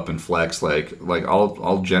step up and flex. Like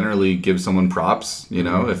I'll generally give someone props,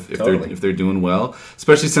 if Totally. if they're doing well,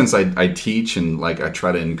 especially since I teach and like I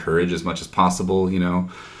try to encourage as much as possible,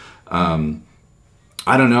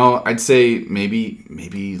 I don't know. I'd say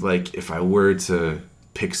maybe like if I were to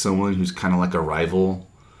pick someone who's kind of like a rival,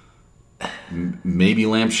 maybe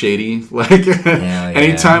Lamp Shady. Like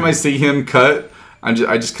anytime I see him cut, I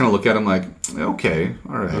just kind of look at him like, okay,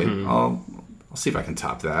 all right, I'll see if I can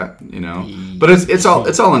top that, you know. But it's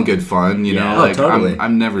all in good fun, you know. Like totally.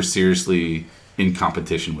 I'm never seriously in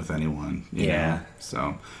competition with anyone. You know?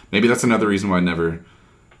 So maybe that's another reason why I never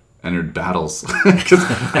entered battles, because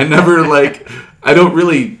I never I don't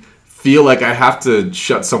really feel like I have to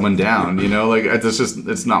shut someone down, you know. Like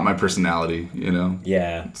it's not my personality, you know.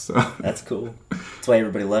 Yeah. So that's cool. That's why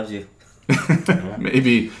everybody loves you.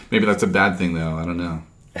 Maybe that's a bad thing though. I don't know.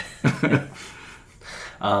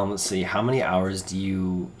 Let's see. How many hours do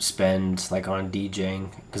you spend on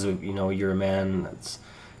DJing? Because you're a man that's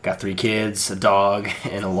got 3 kids, a dog,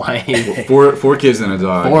 and a wife. Four kids and a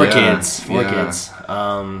dog. Four kids.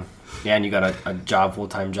 Yeah, and you got a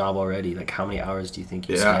full-time job already. Like, how many hours do you think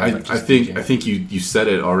you spend? I think you said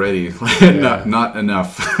it already. Not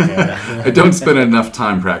enough. Yeah. I don't spend enough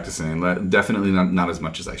time practicing. Definitely not as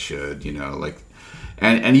much as I should. You know,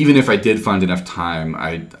 and even if I did find enough time,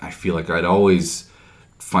 I feel like I'd always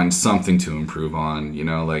find something to improve on. You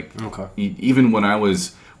know, even when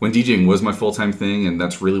DJing was my full-time thing, and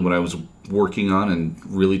that's really what I was working on and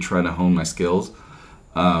really trying to hone my skills.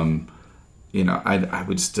 I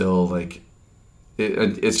would still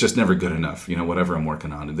it's just never good enough, you know, whatever I'm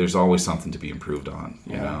working on. There's always something to be improved on,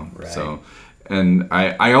 you know? Right. So, and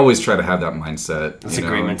I always try to have that mindset. That's a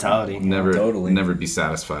great mentality. Never be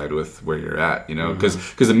satisfied with where you're at, you know, because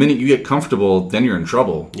the minute you get comfortable, then you're in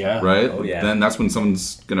trouble. Yeah. Right. Oh, yeah. Then that's when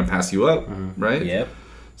someone's going to pass you up. Right. Yep.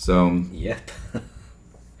 So. Yep.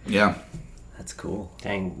 Yeah. That's cool.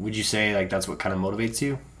 Dang. Would you say that's what kind of motivates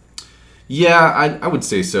you? Yeah, I would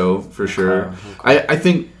say so, for sure. Okay. I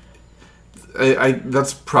think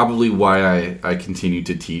that's probably why I continue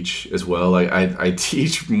to teach as well. I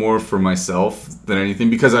teach more for myself than anything,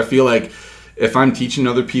 because I feel like if I'm teaching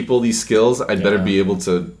other people these skills, I'd better be able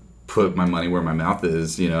to put my money where my mouth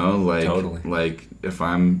is, you know? Totally. Like if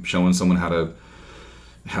I'm showing someone how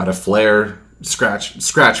to flare,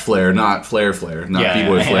 scratch flare, not flare, not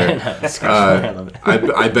b-boy flare.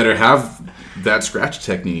 I better have that scratch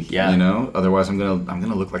technique, you know. Otherwise, I'm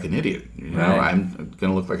gonna look like an idiot. You know, I'm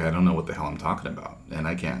gonna look like I don't know what the hell I'm talking about, and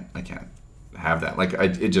I can't have that.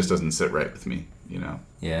 It just doesn't sit right with me, you know.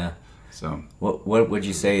 Yeah. So, what would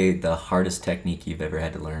you say the hardest technique you've ever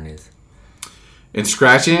had to learn is? In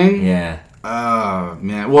scratching? Yeah. Oh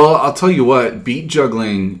man. Well, I'll tell you what. Beat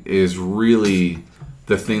juggling is really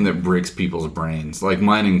the thing that breaks people's brains, like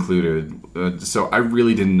mine included. So I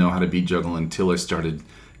really didn't know how to beat juggle until I started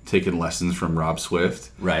taking lessons from Rob Swift.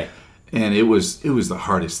 Right. And it was the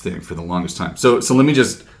hardest thing for the longest time. So let me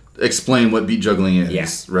just explain what beat juggling is. Yeah.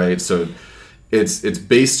 Right. So it's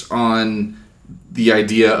based on the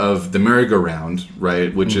idea of the merry-go-round,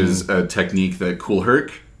 right, which is a technique that Kool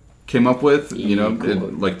Herc came up with, you know,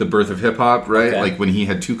 like the birth of hip hop, right? Okay. Like when he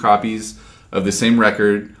had 2 copies of the same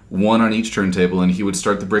record, one on each turntable, and he would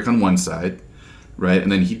start the break on one side, right?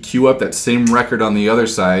 And then he'd cue up that same record on the other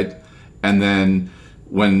side, and then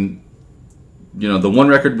when, you know, the one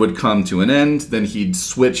record would come to an end, then he'd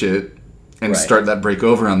switch it and start that break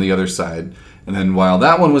over on the other side. And then while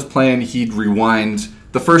that one was playing, he'd rewind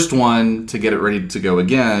the first one to get it ready to go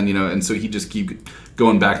again, you know, and so he'd just keep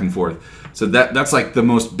going back and forth. So that's like the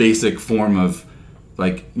most basic form of,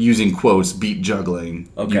 like, using quotes, beat juggling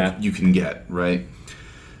you can get, right?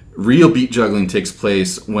 Real beat juggling takes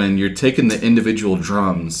place when you're taking the individual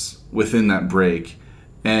drums within that break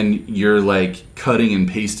and you're like cutting and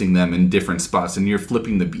pasting them in different spots, and you're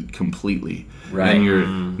flipping the beat completely. Right. And you're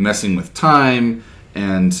messing with time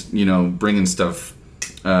and, you know, bringing stuff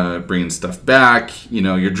back. You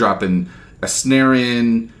know, you're dropping a snare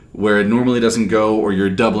in where it normally doesn't go, or you're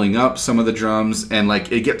doubling up some of the drums, and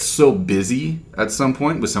like it gets so busy at some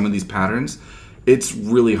point with some of these patterns, it's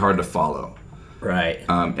really hard to follow. Right.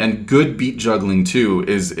 And good beat juggling too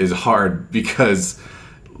is hard because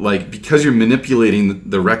you're manipulating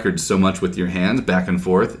the record so much with your hands back and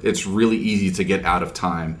forth. It's really easy to get out of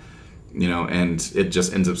time, you know, and it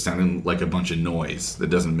just ends up sounding like a bunch of noise that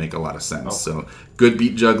doesn't make a lot of sense. So good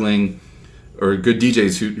beat juggling, or good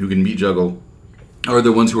DJs who can beat juggle, are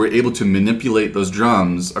the ones who are able to manipulate those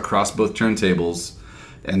drums across both turntables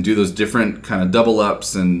and do those different kind of double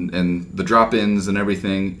ups and the drop ins and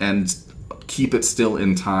everything, and keep it still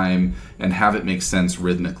in time and have it make sense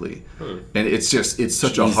rhythmically. And it's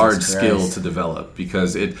such a hard skill to develop,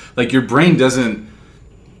 because it, like, your brain doesn't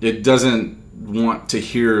want to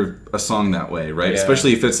hear a song that way, right? Yeah.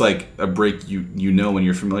 Especially if it's like a break you know and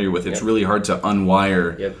you're familiar with. It's really hard to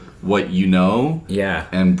unwire what you know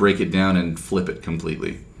and break it down and flip it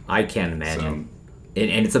completely. I can't imagine.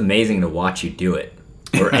 And it's amazing to watch you do it.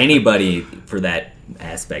 Or anybody for that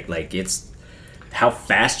aspect. Like, it's how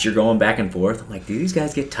fast you're going back and forth. I'm like, do these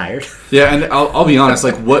guys get tired? Yeah, and I'll be honest,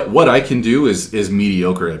 like what I can do is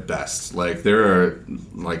mediocre at best. Like there are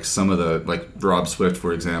like some of the, like Rob Swift,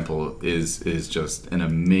 for example, is just an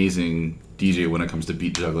amazing DJ when it comes to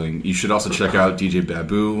beat juggling. You should also check out DJ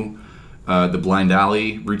Babu, the Blind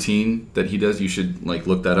Alley routine that he does. You should like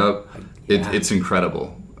look that up. It's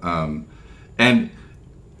incredible. And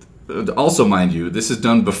also, mind you, this is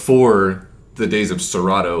done before the days of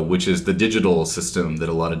Serato, which is the digital system that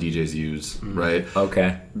a lot of DJs use, right?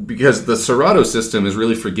 Okay. Because the Serato system is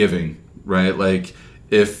really forgiving, right? Like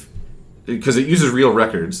because it uses real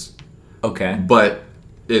records. Okay. But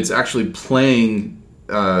it's actually playing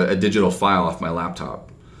a digital file off my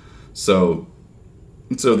laptop. So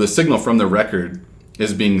the signal from the record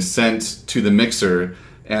is being sent to the mixer,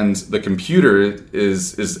 and the computer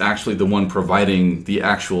is actually the one providing the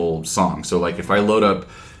actual song. So like if I load up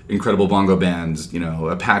Incredible Bongo Band's,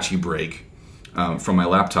 Apache Break from my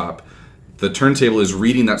laptop, the turntable is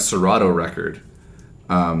reading that Serato record,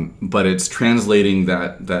 but it's translating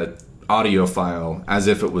that audio file as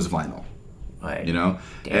if it was vinyl. Right.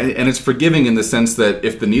 And it's forgiving in the sense that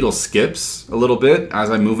if the needle skips a little bit as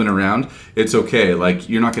I'm moving around, it's okay. Like,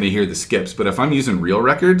 you're not going to hear the skips. But if I'm using real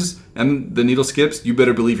records and the needle skips, you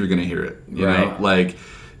better believe you're going to hear it. You know? Like,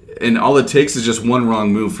 and all it takes is just one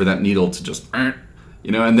wrong move for that needle to just, and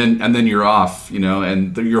then you're off,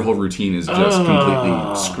 and your whole routine is just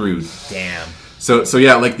completely screwed. Damn. So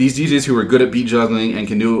yeah, like these DJs who are good at beat juggling and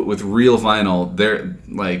can do it with real vinyl, they're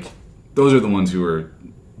like, those are the ones who are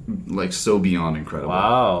like so beyond incredible.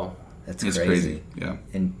 Wow. It's crazy. Yeah.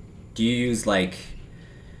 And do you use like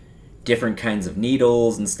different kinds of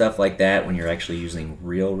needles and stuff like that when you're actually using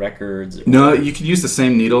real records? Or... No, you can use the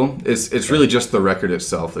same needle. It's really just the record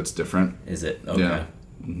itself that's different. Is it? Okay. Yeah.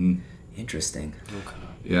 Mm-hmm. Interesting. Okay.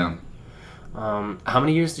 Yeah. How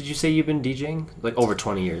many years did you say you've been DJing? Like over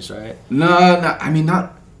 20 years, right? No, I mean,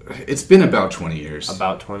 not. It's been about 20 years.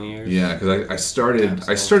 About 20 years? Yeah, because I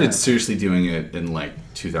started seriously doing it in like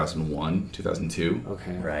 2001, 2002.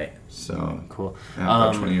 Okay. Right. So cool. Yeah,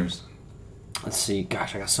 about 20 years. Let's see.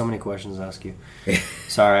 Gosh, I got so many questions to ask you.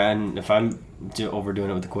 Sorry, and if I'm overdoing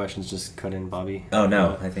it with the questions, just cut in, Bobby. Oh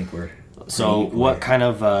no, I think we're. So, what kind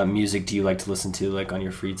of music do you like to listen to, like on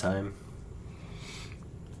your free time?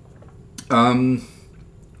 I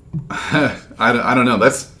don't know.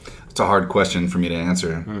 That's a hard question for me to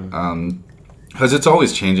answer. Because it's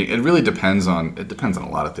always changing. It really depends on a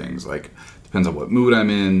lot of things. Like, it depends on what mood I'm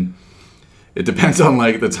in. It depends on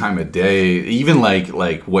like the time of day, even like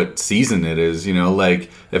what season it is. Like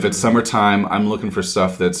if it's summertime, I'm looking for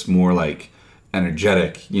stuff that's more like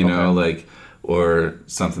energetic. Like, or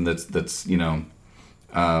something that's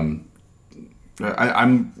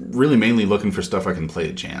I'm really mainly looking for stuff I can play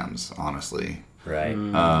at jams, honestly. Right.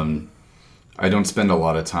 I don't spend a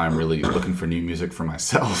lot of time really looking for new music for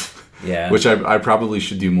myself. Yeah. Which I probably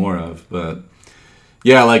should do more of. But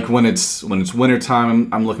yeah, like when it's winter time,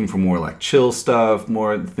 I'm looking for more like chill stuff,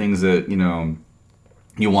 more things that,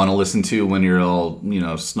 you want to listen to when you're all,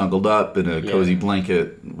 snuggled up in a cozy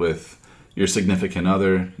blanket with your significant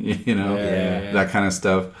other, that kind of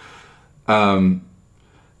stuff.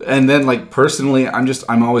 And then, like, personally,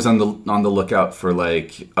 I'm always on the lookout for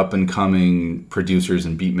like up and coming producers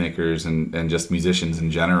and beat makers and just musicians in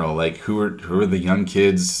general. Like, who are the young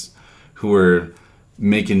kids who are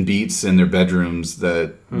making beats in their bedrooms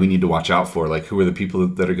that we need to watch out for? Like, who are the people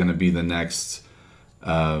that are going to be the next,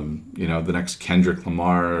 the next Kendrick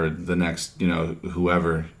Lamar or the next,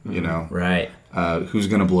 whoever, Right. Who's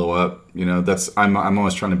going to blow up? I'm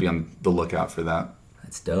always trying to be on the lookout for that.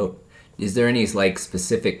 That's dope. Is there any like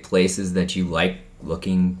specific places that you like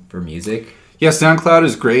looking for music? Yeah, SoundCloud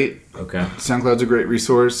is great. Okay. SoundCloud's a great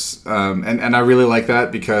resource, and I really like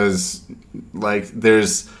that because like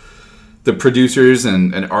there's the producers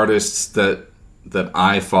and artists that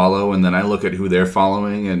I follow, and then I look at who they're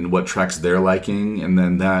following and what tracks they're liking, and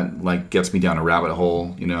then that like gets me down a rabbit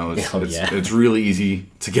hole. It's really easy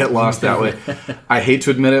to get lost that way. I hate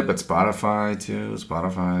to admit it, but Spotify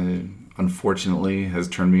unfortunately has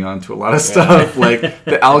turned me on to a lot of stuff. Like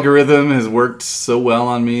the algorithm has worked so well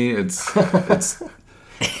on me. It's gotcha,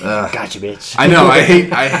 bitch. I know. I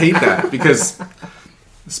hate that because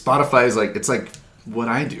Spotify is like, it's like what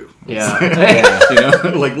I do. Yeah.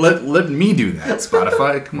 Like let me do that.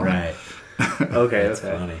 Spotify, come on. Right. Okay, That's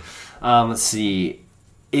funny. Let's see.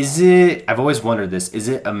 I've always wondered this, is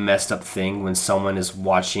it a messed up thing when someone is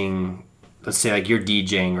watching, let's say like you're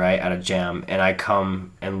DJing, right, at a jam, and I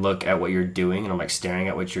come and look at what you're doing, and I'm like staring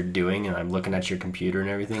at what you're doing, and I'm looking at your computer and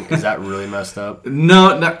everything? Is that really messed up?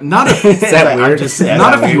 No, not if Is that weird?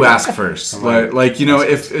 not if you ask first. Like you know,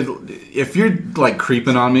 if you're like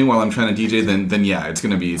creeping on me while I'm trying to DJ, then yeah, it's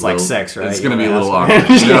gonna be like sex, right? It's gonna be a little awkward,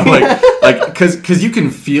 you know, like because you can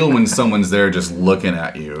feel when someone's there just looking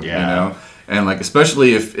at you, Yeah. you know. And like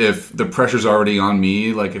especially if the pressure's already on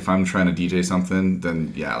me, like if I'm trying to DJ something,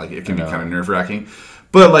 then yeah, like it can be kind of nerve wracking.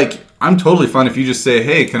 But like I'm totally fine if you just say,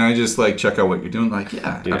 hey, can I just like check out what you're doing? Like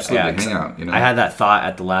yeah, dude, absolutely, hang out. You know, I had that thought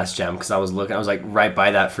at the last jam because I was like right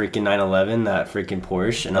by that freaking 911, that freaking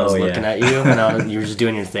Porsche, and I was looking at you, and you were just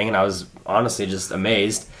doing your thing, and I was honestly just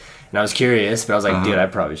amazed. And I was curious, but I was like, dude, I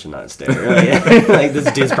probably should not stay. Like, this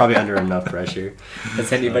dude's probably under enough pressure.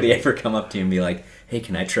 Has anybody ever come up to you and be like, hey,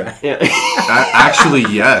 can I try? Yeah. Actually,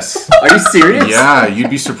 yes. Are you serious? Yeah, you'd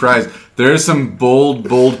be surprised. There are some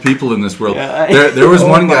bold people in this world. Yeah. There was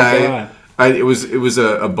one guy. It was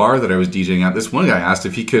a bar that I was DJing at. This one guy asked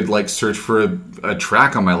if he could like search for a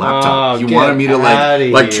track on my laptop. He wanted me to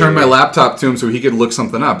like turn my laptop to him so he could look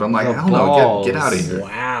something up. I'm like, hell no, get out of here.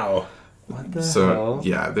 Wow. What the hell?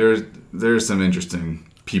 Yeah, there's some interesting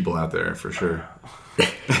people out there for sure.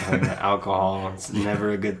 Alcohol, it's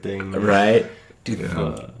never a good thing. Right? Dude,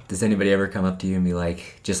 Yeah. does anybody ever come up to you and be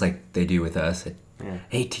like, just like they do with us,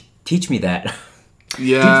 hey, teach me that.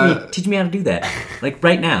 Yeah. teach me how to do that. Like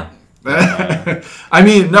right now. I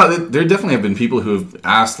mean, no, there definitely have been people who have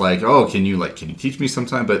asked like, oh, can you teach me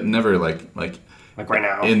sometime? But never like right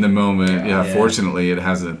now. in the moment. Yeah, fortunately, that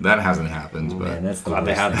hasn't happened. But Man, that's the Glad worst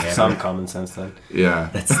they have thing some ever. common sense then. yeah,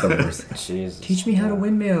 That's the worst. Jesus. Teach me how to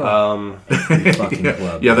windmill. Fucking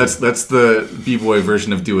club. yeah, that's the b-boy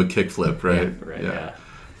version of do a kickflip, right? Right. Yeah.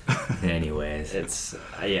 Anyways. It's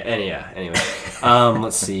Anyway,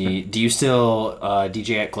 let's see. Do you still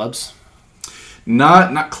DJ at clubs?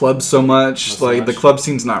 Not clubs so much. Not so Like much? the club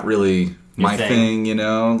scene's not really my thing. thing, you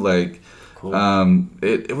know. Like, Cool.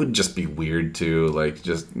 it would just be weird too. Like,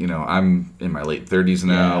 just you know, I'm in my late 30s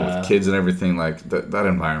now with kids and everything. Like that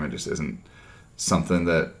environment just isn't something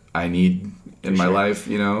that I need in my life,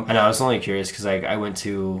 you know. I know. I was only curious because I went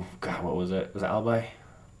to what was it? Was it Alibi?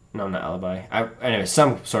 No, not Alibi. Anyway,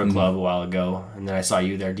 some sort of club a while ago, and then I saw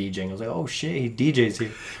you there DJing. I was like, oh shit, he DJs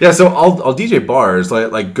here. Yeah, so I'll DJ bars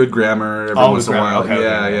like Good Grammar every once in a while. Okay,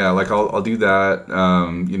 okay. Yeah. Like I'll do that.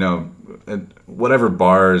 You know, whatever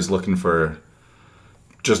bar is looking for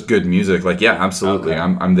just good music. Like yeah, absolutely, Okay.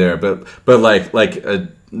 I'm there. But like a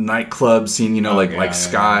nightclub scene, you know, like yeah,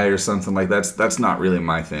 Sky or something like that's not really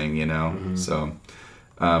my thing, you know. Mm-hmm. So,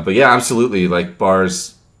 but yeah, absolutely, like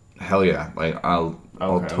bars. Hell yeah, like I'll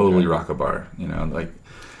totally rock a bar, you know, like,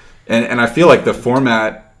 and I feel like the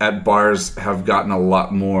format at bars have gotten a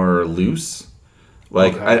lot more loose.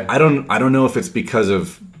 Like, I don't know if it's because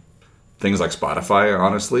of things like Spotify,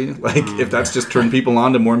 honestly, like if that's just turned people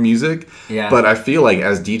on to more music. Yeah. But I feel like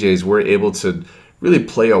as DJs, we're able to really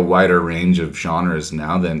play a wider range of genres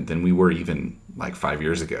now than we were even like 5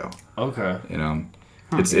 years ago. Okay. You know,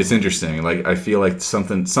 it's interesting. Like I feel like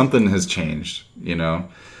something has changed, you know,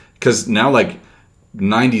 because now like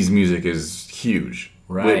 90s music is huge,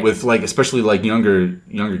 right? With like especially like younger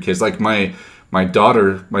kids. Like my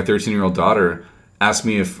daughter, my 13-year-old daughter, asked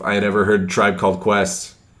me if I had ever heard Tribe Called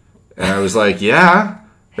Quest, and I was like, "Yeah,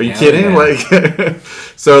 are you kidding?" Yeah. Like,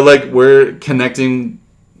 so like we're connecting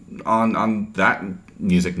on that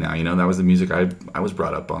music now. You know, that was the music I was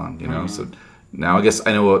brought up on. You know, so now I guess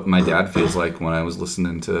I know what my dad feels like when I was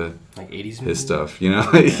listening to like 80s his stuff. You know,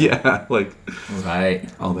 yeah, like Right.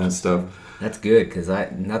 all that stuff. That's good, because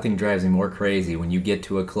nothing drives me more crazy when you get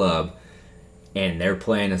to a club and they're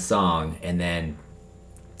playing a song, and then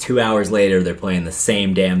 2 hours later they're playing the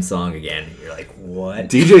same damn song again. You're like, what?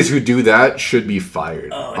 DJs who do that should be fired.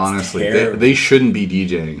 Oh, it's honestly, terrible. they shouldn't be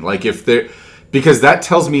DJing. Like if they're, because that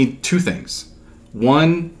tells me two things.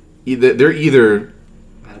 One, they're either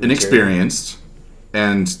inexperienced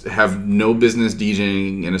and have no business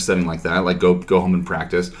DJing in a setting like that, like go home and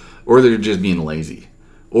practice, or they're just being lazy.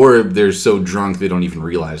 Or they're so drunk they don't even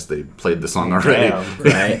realize they played the song already. Damn,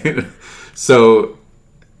 right? So,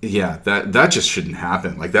 yeah, that just shouldn't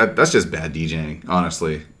happen. Like that's just bad DJing,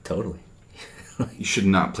 honestly. Totally. You should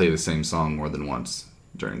not play the same song more than once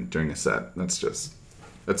during a set.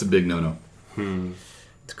 That's a big no-no.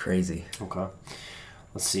 It's crazy. Okay.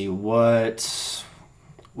 Let's see. What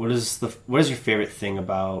is your favorite thing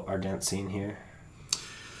about our dance scene here?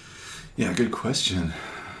 Yeah, good question.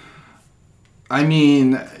 I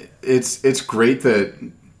mean, it's great that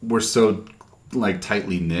we're so like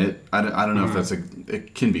tightly knit. I don't know if that's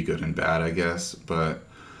it can be good and bad, I guess, but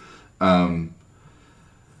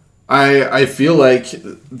I feel like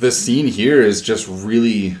the scene here is just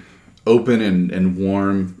really open and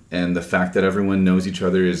warm, and the fact that everyone knows each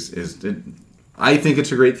other I think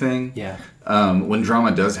it's a great thing. Yeah. When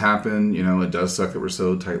drama does happen, it does suck that we're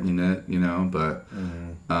so tightly knit,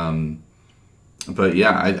 but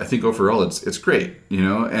yeah, I think overall it's great,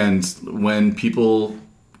 and when people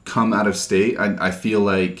come out of state, I feel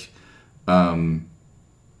like,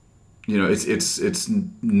 it's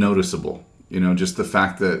noticeable, just the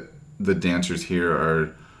fact that the dancers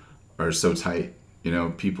here are so tight,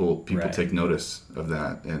 people right. take notice of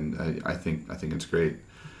that, and I think it's great.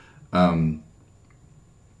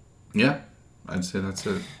 Yeah, I'd say that's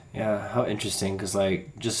it. Yeah, how interesting, because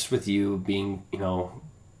like just with you being,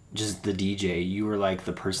 just the DJ, you were like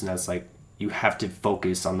the person that's like, you have to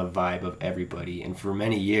focus on the vibe of everybody, and for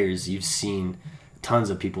many years you've seen tons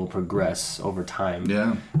of people progress over time.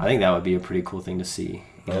 Yeah, I think that would be a pretty cool thing to see.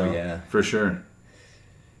 Yeah, for sure.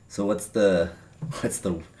 So what's the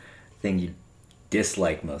thing you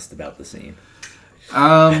dislike most about the scene?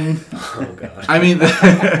 Oh god. I mean,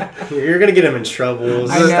 you're gonna get him in trouble.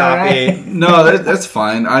 I know, Stop right? it. No, that's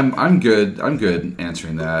fine. I'm good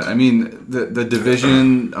answering that. I mean, the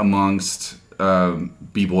division amongst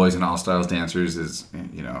b-boys and all styles dancers is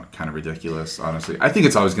kind of ridiculous. Honestly, I think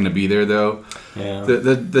it's always going to be there though. Yeah.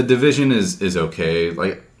 The division is okay.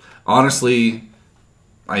 Like honestly,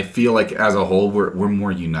 I feel like as a whole we're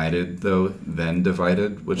more united though than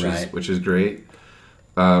divided, which is great.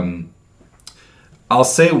 I'll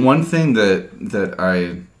say one thing that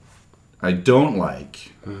I don't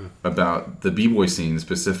like about the b-boy scene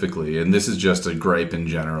specifically, and this is just a gripe in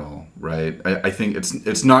general, right? I think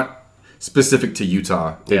it's not specific to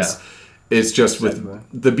Utah. It's just with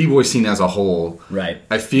the b-boy scene as a whole. Right.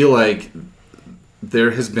 I feel like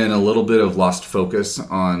there has been a little bit of lost focus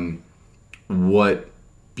on what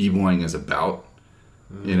b-boying is about,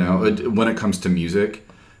 when it comes to music.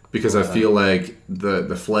 Because I feel like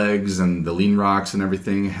the flags and the lean rocks and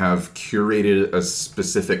everything have curated a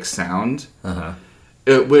specific sound,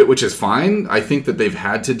 which is fine. I think that they've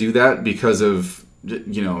had to do that because of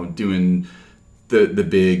doing the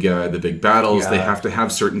big battles. They have to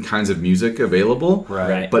have certain kinds of music available.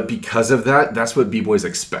 Right. But because of that, that's what b-boys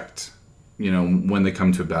expect. When they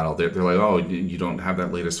come to a battle, they're like, oh, you don't have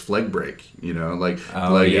that latest flag break.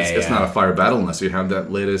 It's not a fire battle unless you have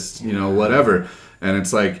that latest, whatever. And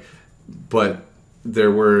it's like, but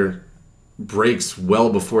there were breaks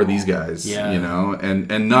well before these guys,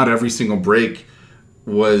 and not every single break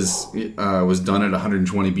was done at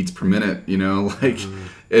 120 beats per minute,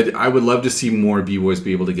 I would love to see more b-boys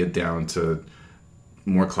be able to get down to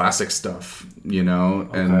more classic stuff,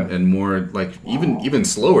 and more like even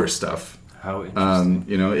slower stuff. How interesting.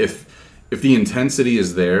 If the intensity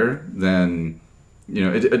is there, then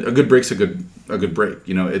a good break's a good break.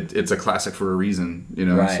 It's a classic for a reason.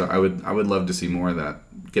 Right. So I would love to see more of that,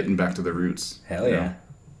 getting back to the roots. Hell yeah.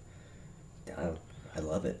 I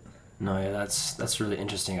love it. No, yeah, that's really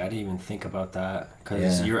interesting. I didn't even think about that,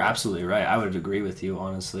 because you're absolutely right. I would agree with you,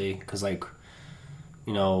 honestly, because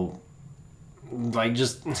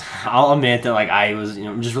just I'll admit that I was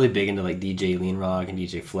I'm just really big into DJ Lean Rock and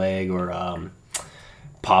DJ Flag or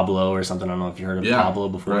Pablo or something. I don't know if you heard of Pablo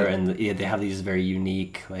before, right. And they have these very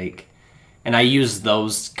unique and I use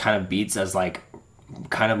those kind of beats as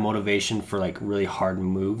kind of motivation for really hard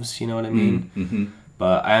moves. You know what I mean? Mm-hmm.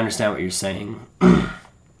 But I understand what you're saying.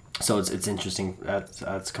 So it's interesting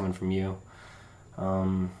that's coming from you.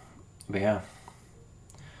 But yeah.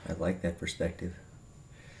 I like that perspective.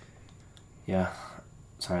 Yeah.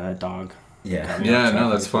 Sorry, that dog. Yeah. No,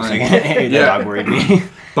 that's fine. That dog worried me.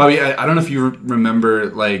 Bobby, I don't know if you remember,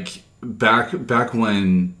 back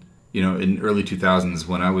when, in early 2000s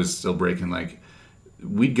when I was still breaking,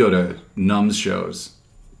 we'd go to Numb's shows,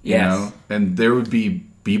 and there would be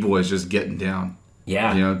b-boys just getting down.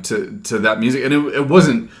 Yeah. To that music. And it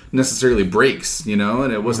wasn't necessarily breaks,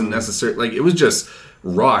 and it wasn't necessarily, it was just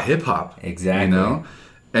raw hip-hop. Exactly.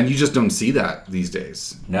 And you just don't see that these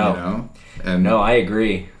days. No. And no, I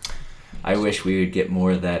agree. I wish we would get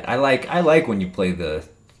more of that. I like when you play the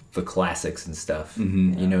classics and stuff.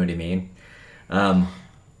 Mm-hmm. You know what I mean?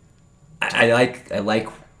 I like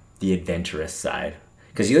the adventurous side,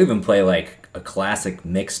 because you even play a classic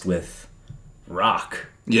mixed with rock.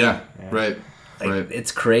 Yeah, right. Like, Right.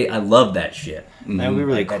 it's great. I love that shit. That would be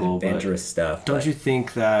really Like, cool. that adventurous stuff. Don't but- you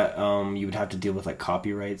think that you would have to deal with like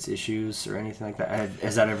copyrights issues or anything like that?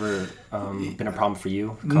 Has that ever been a problem for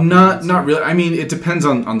you? Not really. I mean, it depends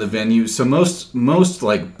on the venue. So most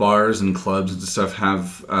like bars and clubs and stuff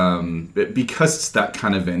have because it's that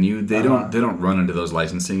kind of venue. They don't run into those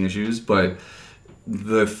licensing issues. But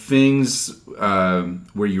the things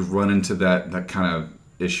where you run into that kind of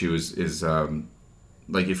issue is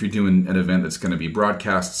like if you're doing an event that's going to be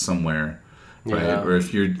broadcast somewhere. Right, or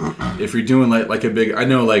if you're doing like a big, I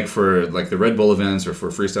know like for like the Red Bull events or for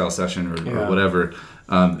a freestyle session or whatever,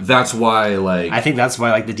 that's why like I think that's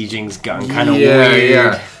why like the DJing's gotten kind of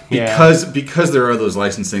weird. Because there are those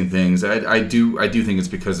licensing things. I do think it's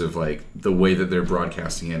because of like the way that they're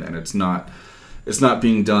broadcasting it, and it's not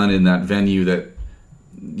being done in that venue that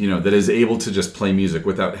that is able to just play music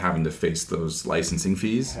without having to face those licensing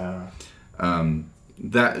fees. I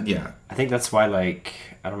think that's why, like,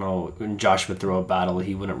 I don't know, when Josh would throw a battle,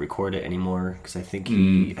 he wouldn't record it anymore because I think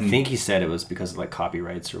he said it was because of like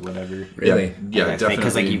copyrights or whatever. Really? Yeah, definitely.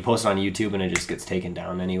 Because like you post it on YouTube and it just gets taken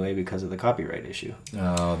down anyway because of the copyright issue.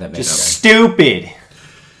 Oh, that makes Just sense. stupid.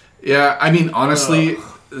 Yeah, I mean, honestly,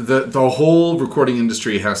 the whole recording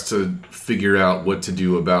industry has to figure out what to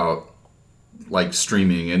do about like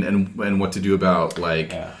streaming and what to do about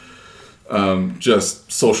like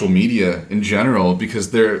just social media in general,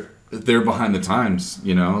 because they're behind the times.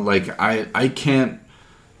 Like I can't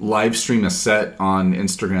live stream a set on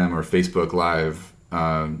Instagram or Facebook Live.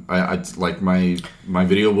 I like my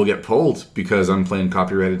video will get pulled because I'm playing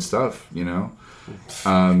copyrighted stuff. God.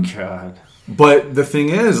 But the thing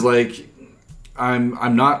is, like,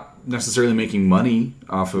 I'm not necessarily making money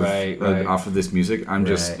off of off of this music. I'm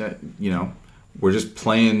just we're just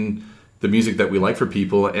playing the music that we like for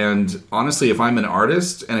people. And honestly, if I'm an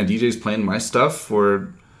artist and a DJ's playing my stuff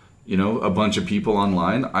for a bunch of people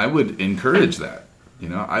online, I would encourage that.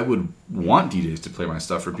 I would want DJs to play my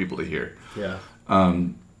stuff for people to hear. Yeah.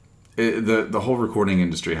 The whole recording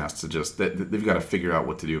industry has to just they've got to figure out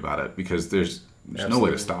what to do about it, because there's no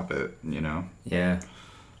way to stop it. Yeah.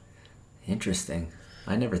 Interesting.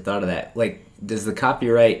 I never thought of that. Like, does the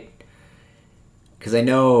copyright... Because I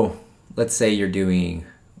know, let's say you're doing...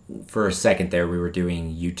 For a second there, we were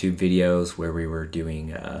doing YouTube videos where we were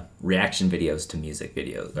doing reaction videos to music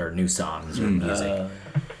videos or new songs or music.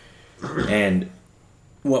 And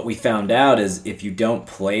what we found out is if you don't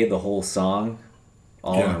play the whole song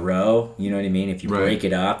all in a row, you know what I mean? If you break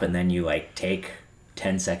it up and then you like take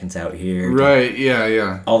 10 seconds out here. Right,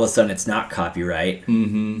 yeah. All of a sudden it's not copyright.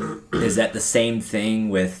 Mm-hmm. Is that the same thing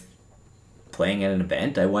with playing at an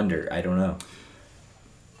event? I wonder. I don't know.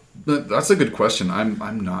 That's a good question.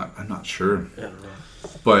 I'm not sure.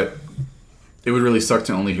 But it would really suck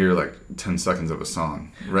to only hear like 10 seconds of a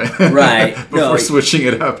song, right? Right. Before switching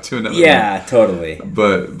it up to another one. Totally.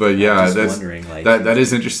 But yeah, that's wondering, like, that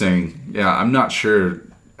is interesting. Yeah, I'm not sure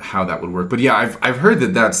how that would work. But yeah, I've heard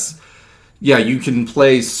that's you can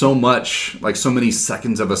play so much, like so many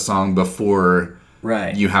seconds of a song before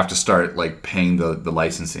you have to start like paying the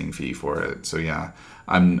licensing fee for it. So yeah.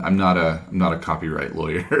 I'm not a copyright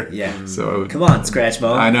lawyer. Yeah. So come on,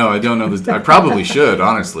 Scratchmo. I know I don't know this. I probably should,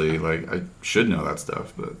 honestly. Like I should know that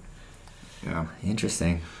stuff, but yeah.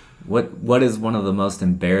 Interesting. What is one of the most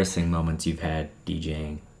embarrassing moments you've had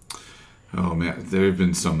DJing? Oh man, there have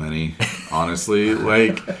been so many. Honestly,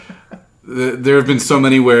 like there have been so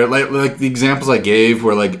many where like the examples I gave,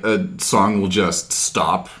 where like a song will just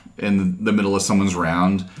stop in the middle of someone's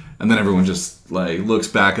round. And then everyone just like looks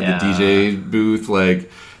back at the DJ booth,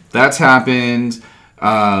 like that's happened.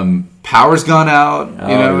 Power's gone out,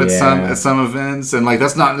 at some events, and like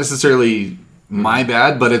that's not necessarily my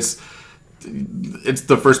bad, but it's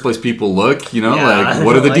the first place people look, like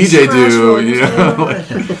what did the like, DJ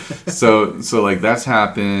do, so like that's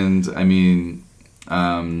happened. I mean,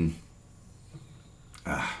 there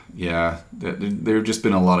have just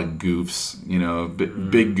been a lot of goofs,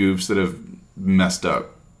 big goofs that have messed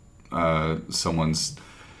up someone's,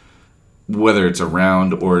 whether it's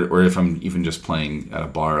around or if I'm even just playing at a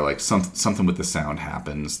bar, like something with the sound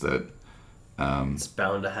happens that it's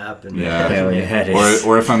bound to happen.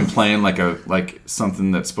 Or if I'm playing like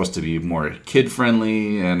something that's supposed to be more kid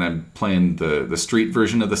friendly and I'm playing the street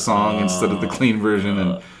version of the song instead of the clean version,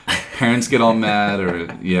 and parents get all mad, or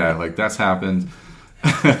like that's happened.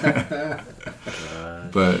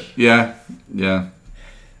 But yeah.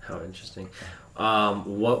 How interesting.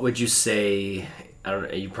 What would you say? I don't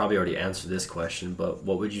know. You probably already answered this question, but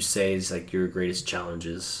what would you say is like your greatest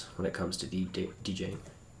challenges when it comes to DJing?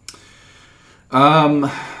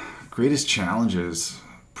 Greatest challenges,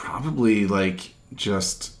 probably like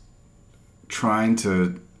just trying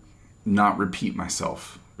to not repeat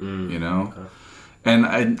myself, you know? Okay. And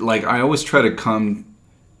I always try to come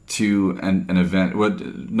to an event,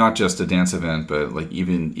 not just a dance event, but like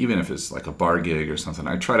even if it's like a bar gig or something,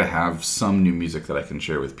 I try to have some new music that I can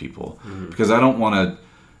share with people, because I don't want to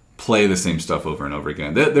play the same stuff over and over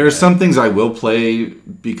again. There are some things I will play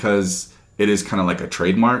because it is kind of like a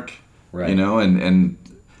trademark, you know, and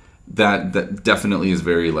that definitely is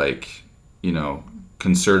very like, you know,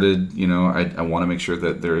 concerted, you know. I want to make sure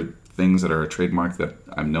that there are things that are a trademark that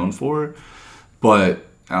I'm known for, but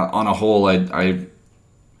on a whole,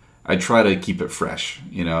 I try to keep it fresh,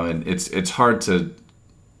 you know, and it's hard to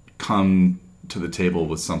come to the table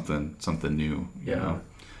with something new, you know.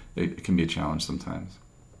 It can be a challenge sometimes.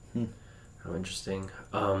 How interesting.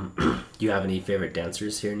 Do you have any favorite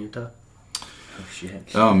dancers here in Utah? Oh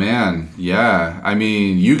shit. Oh man, yeah. I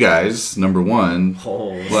mean, you guys, number one.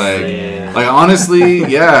 Oh, like honestly,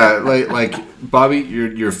 yeah. Like Bobby,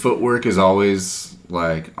 your footwork is always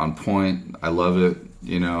like on point. I love it.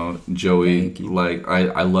 You know, Joey, like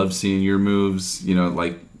I love seeing your moves. You know,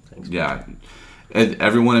 like thanks, yeah. And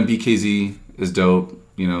everyone in BKZ is dope.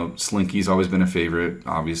 You know, Slinky's always been a favorite.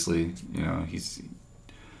 Obviously, you know he's.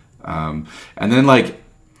 And then like,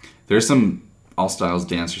 there's some all styles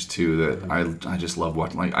dancers too that I just love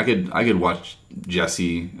watching. Like I could watch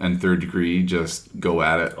Jesse and Third Degree just go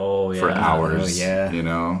at it for hours. Oh, yeah. You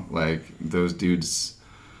know, like those dudes.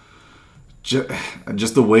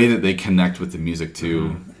 Just the way that they connect with the music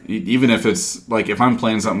too. Even if it's like if I'm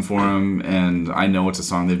playing something for them and I know it's a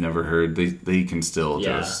song they've never heard, they can still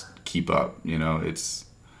just keep up. You know, it's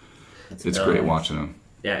great watching them.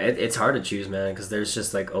 Yeah, it's hard to choose, man, because there's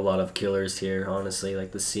just like a lot of killers here. Honestly,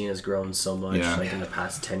 like the scene has grown so much, like in the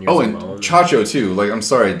past 10 years. Oh, and alone. Chacho too. Like I'm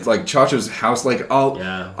sorry, like Chacho's house. Like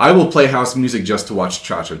I will play house music just to watch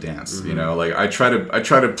Chacho dance. You know, like I try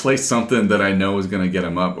to play something that I know is gonna get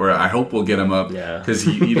him up, or I hope will get him up. Yeah, because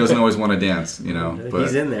he doesn't always want to dance. You know, but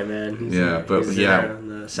he's in there, man. He's there on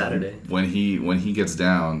the Saturday when he gets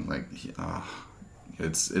down, like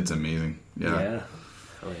it's amazing. Yeah.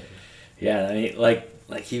 Yeah. I mean,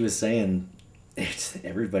 like he was saying,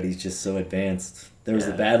 everybody's just so advanced. There was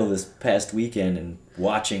the battle this past weekend, and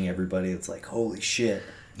watching everybody, it's like, holy shit.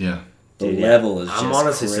 Yeah. The level is just I'm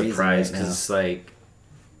honestly crazy surprised because, like,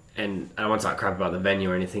 and I don't want to talk crap about the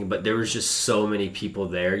venue or anything, but there was just so many people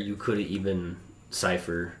there, you couldn't even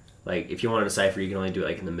cipher. Like, if you wanted to cipher, you can only do it,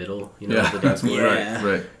 like, in the middle, you know, of the dance floor.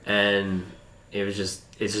 Right. And it's just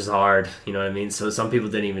hard, you know what I mean? So some people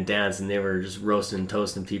didn't even dance, and they were just roasting and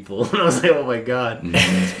toasting people. And I was like, oh my god.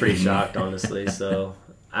 I was pretty shocked, honestly. So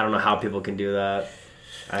I don't know how people can do that.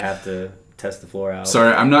 I have to test the floor out.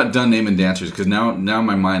 Sorry, I'm not done naming dancers, because now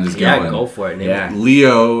my mind is going. Yeah, go for it.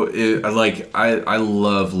 Leo, I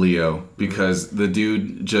love Leo, because the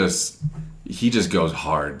dude just goes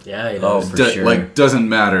hard. Yeah, he does. For sure. Like, doesn't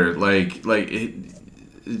matter. Like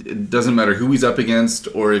it doesn't matter who he's up against,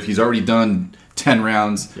 or if he's already done 10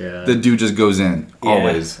 rounds, the dude just goes in.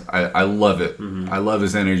 Always. I love it. I love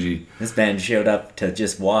his energy. This band showed up to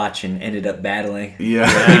just watch and ended up battling.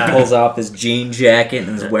 Yeah. He pulls off his jean jacket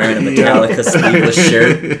and is wearing a Metallica sleeveless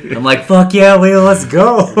shirt. I'm like, fuck yeah, Leo, let's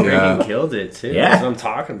go. He killed it too. Yeah. That's what I'm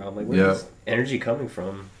talking about. I'm like, where's this energy coming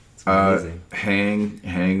from? It's amazing.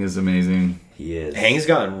 Hang is amazing. He is. Hang's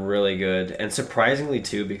gotten really good, and surprisingly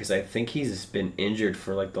too, because I think he's been injured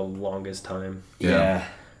for like the longest time. Yeah.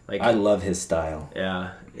 Like, I love his style.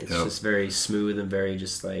 Yeah, it's just very smooth and very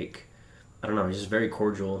just like, I don't know, he's just very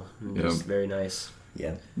cordial and just very nice.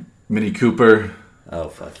 Yeah. Minnie Cooper. Oh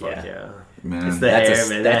fuck yeah. Man. It's the hair,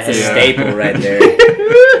 man. That's a staple right there.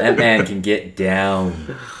 That man can get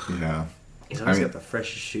down. Yeah. He's always got the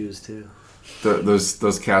freshest shoes too.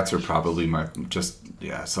 Those cats are probably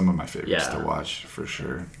some of my favorites to watch for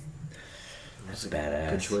sure. That's badass.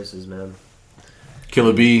 Good choices, man.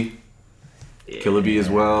 Killer B. Killer B as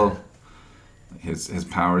well. His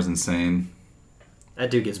power's insane. That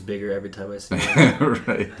dude gets bigger every time I see him.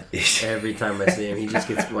 Right. Every time I see him, he just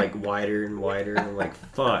gets like wider and wider, and I'm like,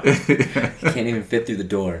 fuck. He can't even fit through the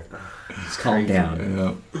door. Just calm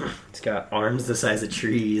down. Yeah. He's got arms the size of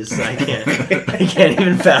trees. I can't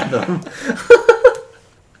even fathom.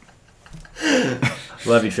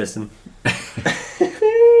 Love you, Tristan.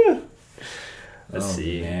 Let's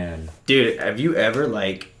see. Man. Dude, have you ever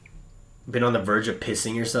like been on the verge of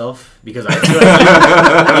pissing yourself? Because I feel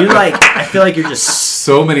like I feel like you're just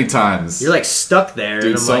so many times. You're like stuck there.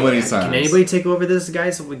 Dude, and I'm so like, many times. Can anybody take over this guy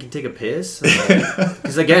so we can take a piss?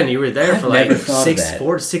 Because again, you were there for like 4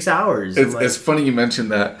 to 6 hours. It's like, funny you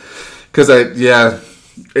mentioned that, because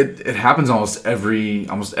It happens almost every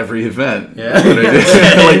event. Yeah.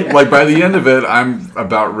 like by the end of it, I'm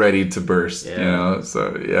about ready to burst. Yeah. You know,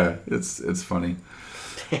 so yeah, it's funny.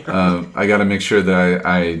 I got to make sure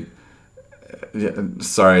that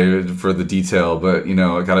sorry for the detail, but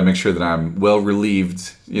I got to make sure that I'm well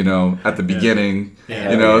relieved. At the beginning.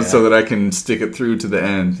 So that I can stick it through to the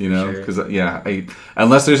end. Because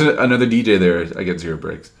unless there's another DJ there, I get 0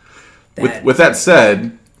 breaks. With that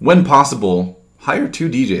said, when possible, hire 2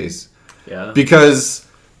 DJs. Yeah. Because,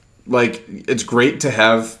 it's great to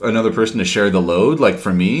have another person to share the load,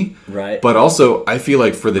 for me. Right. But also, I feel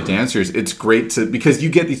like for the dancers, it's great because you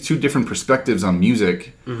get these 2 different perspectives on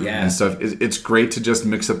music and stuff. It's great to just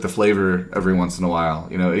mix up the flavor every once in a while.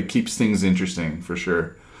 It keeps things interesting, for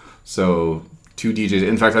sure. So, 2 DJs.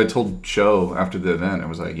 In fact, I told Cho after the event, I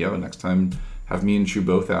was like, yo, next time, have me and Chu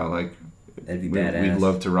both out. That'd be badass. We'd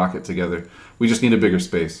love to rock it together. We just need a bigger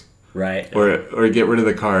space. Right. Or get rid of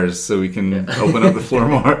the cars so we can open up the floor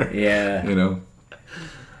more. Yeah.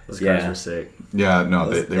 Those cars were sick. Yeah, no,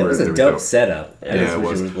 they were. It was a dope setup. I just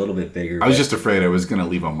wish it was a little bit bigger. I was just afraid I was going to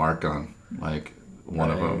leave a mark on,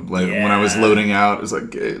 one of them. When I was loading out, it was like,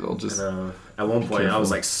 okay, I'll just... At one point, I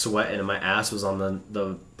was, sweating and my ass was on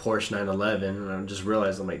the Porsche 911, and I just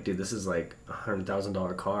realized, I'm like, dude, this is, a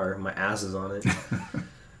 $100,000 car. My ass is on it.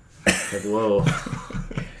 Whoa.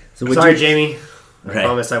 So sorry, Jamie. I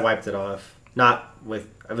promise I wiped it off. Not with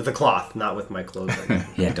a cloth, not with my clothes.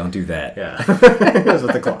 Yeah, don't do that. Yeah. It was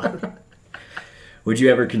with the cloth. Would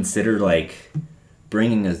you ever consider,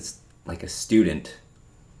 bringing a student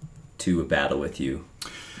to a battle with you?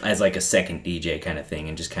 As a second DJ kind of thing,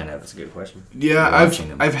 and just kind of... That's a good question. Yeah,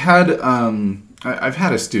 I've had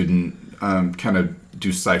a student kind of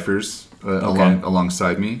do ciphers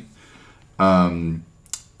alongside me. So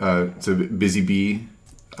Busy Bee.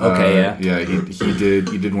 Okay, yeah.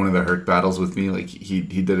 He did one of the Herc battles with me. He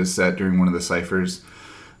did a set during one of the ciphers.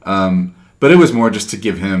 But it was more just to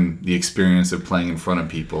give him the experience of playing in front of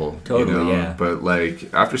people. Totally, yeah. But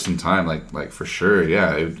after some time, for sure,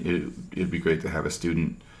 yeah, it'd be great to have a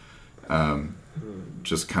student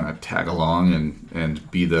just kind of tag along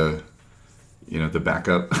and be the the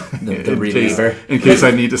backup, the reliever, in case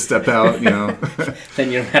I need to step out.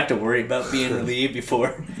 Then you don't have to worry about being relieved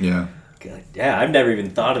before. Yeah. God, yeah, I've never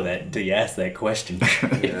even thought of that until you asked that question.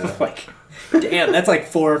 Damn, that's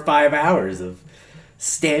 4 or 5 hours of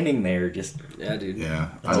standing there, just dude. Yeah,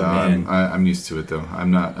 man. I'm used to it though.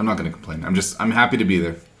 I'm not going to complain. I'm happy to be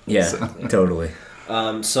there. Yeah, totally.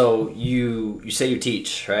 So you say you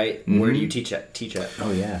teach, right? Mm-hmm. Where do you teach at?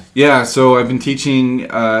 Oh yeah. Yeah, so I've been teaching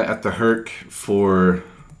at the Herc for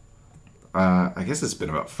I guess it's been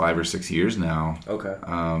about 5 or 6 years now. Okay.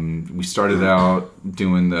 We started out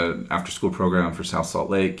doing the after school program for South Salt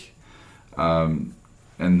Lake, and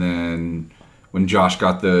then when Josh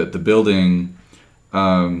got the building,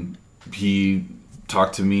 he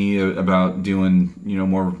talked to me about doing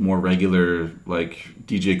more regular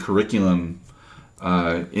DJ curriculum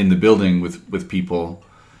in the building with people,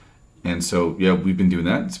 and so yeah, we've been doing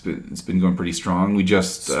that. It's been going pretty strong. We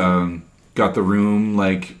just got the room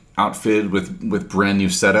outfitted with brand new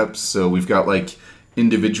setups, so we've got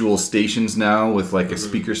individual stations now with a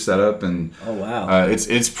speaker setup, and oh wow,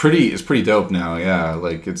 it's pretty dope now. Yeah,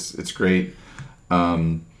 it's great.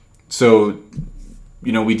 So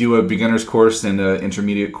we do a beginner's course and an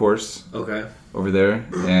intermediate course. Okay. Over there,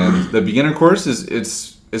 and the beginner course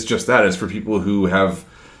it's just that. It's for people who have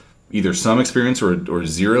either some experience or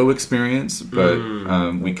zero experience, but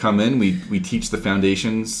we come in, we teach the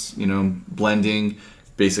foundations, blending,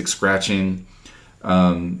 basic scratching,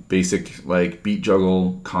 basic beat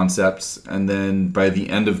juggle concepts, and then by the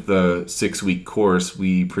end of the 6-week course,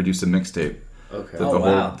 we produce a mixtape. Okay.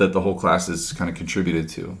 That the whole class is kind of contributed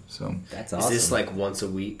to. So that's awesome. Is this once a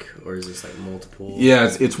week, or is this multiple? Yeah,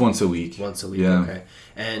 it's once a week. Once a week. Yeah. Okay.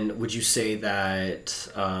 And would you say that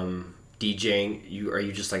DJing, are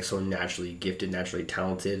you just so naturally gifted, naturally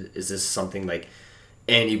talented? Is this something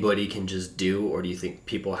anybody can just do, or do you think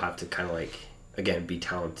people have to kind of again be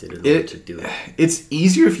talented in order to do it? It's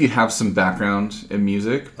easier if you have some background in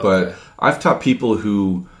music, but okay. I've taught people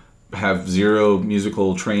who have zero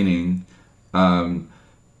musical training. And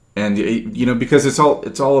because it's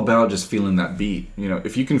all about just feeling that beat.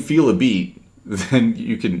 If you can feel a beat, then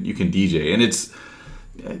you can DJ. And it's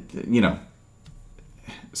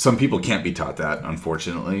some people can't be taught that,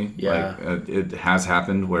 unfortunately. Yeah. It has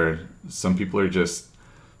happened where some people are just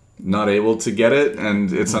not able to get it,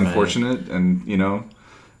 and it's unfortunate. And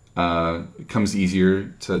it comes easier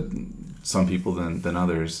to some people than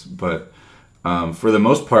others, but. For the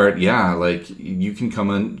most part, yeah, you can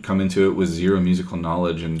come into it with zero musical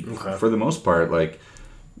knowledge, and for the most part,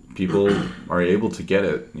 people are able to get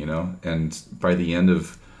it, you know, and by the end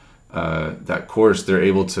of that course, they're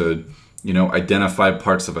able to, you know, identify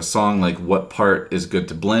parts of a song, like what part is good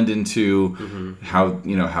to blend into, how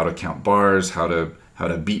to count bars, how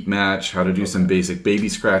to beat match, how to do some basic baby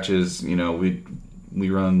scratches. You know, we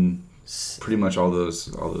run pretty much all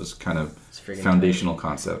those kind of foundational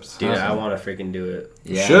concepts. Dude, I want to freaking do it.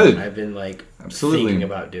 Yeah. Should. I've been like Absolutely thinking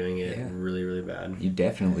about doing it really, really bad. You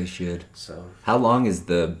definitely should. So, how long is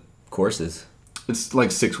the courses? It's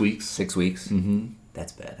like 6 weeks. 6 weeks. Mm-hmm.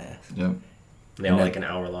 That's badass. Yep. They all like an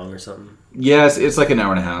hour long or something. Yes, it's like an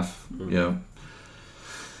hour and a half. Yeah.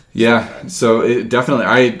 Yeah, so it definitely,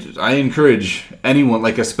 I encourage anyone,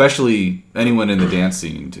 like especially anyone in the dance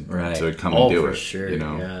scene, to come and do it. For sure. You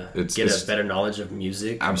know, yeah. Get a better knowledge of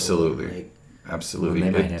music. Absolutely, absolutely.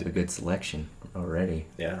 Well, they might have a good selection already.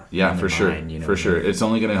 Yeah. Yeah, for sure. You know, for sure, it's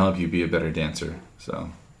only going to help you be a better dancer. So.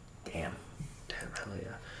 Damn, hell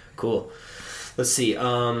yeah, cool. Let's see.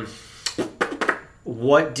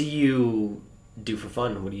 What do you do for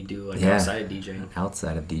fun? What do you do outside of DJing?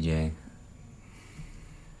 Outside of DJing.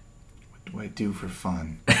 What do I do for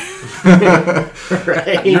fun?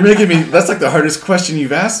 Right. You're making me. That's like the hardest question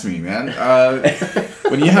you've asked me, man.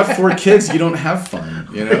 When you have 4 kids, you don't have fun.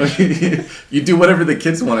 You know, you do whatever the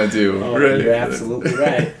kids want to do. Oh, right? You're absolutely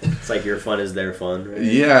right. It's like your fun is their fun. Right?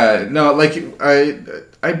 Yeah. No, like I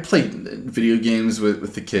play video games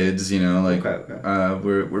with the kids. You know, like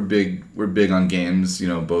we're big on games. You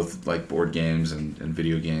know, both like board games and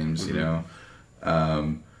video games. You know.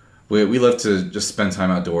 We love to just spend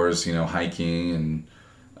time outdoors, you know, hiking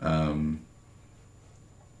and,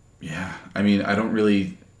 I mean, I don't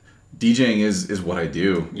really, DJing is what I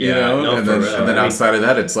do, you know, no, and then outside of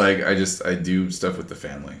that, it's like, I do stuff with the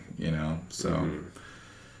family, you know, so,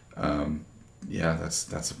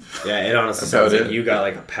 that's it honestly sounds like you got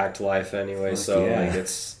like a packed life anyway, so like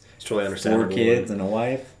it's totally understandable. 4 kids and a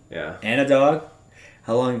wife, and a dog.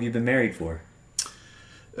 How long have you been married for?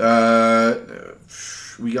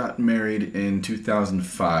 We got married in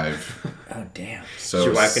 2005. Oh, damn. So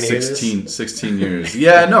your wife 16 years.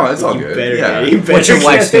 Yeah, no, it's all good. What's your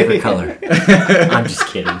wife's favorite color? I'm just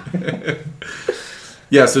kidding.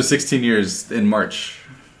 Yeah, so 16 years in March.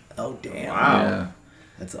 Oh, damn. Wow. Yeah.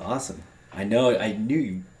 That's awesome. I knew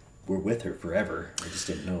you were with her forever. I just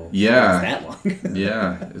didn't know it was that long.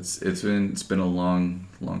 Yeah, it's been a long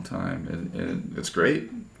time. And it's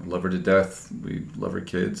great. I love her to death. We love her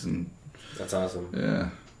kids and that's awesome.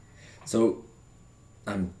 Yeah. So,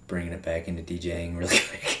 I'm bringing it back into DJing really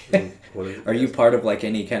quick. Are you part of like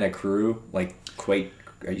any kind of crew? Like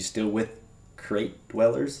are you still with Crate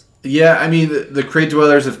Dwellers? Yeah, I mean the Crate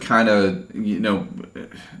Dwellers have kind of, you know,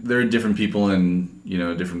 there are different people in, you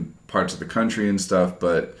know, different parts of the country and stuff,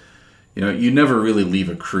 but you know, you never really leave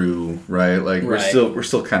a crew, right? Like we're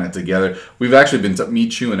still kind of together. We've actually been me,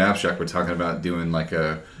 Chu, and Abstract were talking about doing like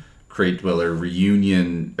a Crate Dweller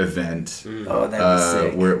reunion event. Oh, that'd be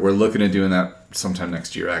sick. We're looking at doing that sometime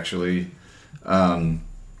next year, actually. So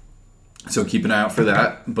keep an eye out for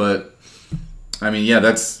that. But I mean, yeah,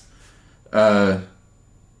 that's really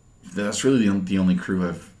the only crew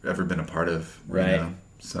I've ever been a part of. Right. You know?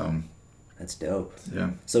 So that's dope.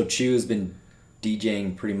 Yeah. So Chu's been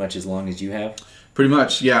DJing pretty much as long as you have. Pretty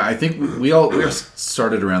much, yeah. I think we all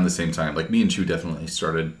started around the same time. Like me and Chu definitely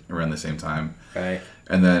started around the same time. Right.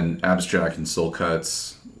 And then Abstract and Soul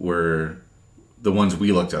Cuts were the ones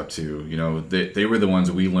we looked up to. You know, they were the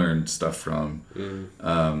ones we learned stuff from.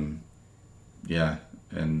 Yeah,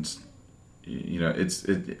 and you know,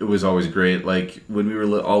 it was always great. Like when we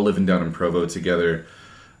were all living down in Provo together,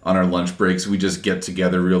 on our lunch breaks, we just get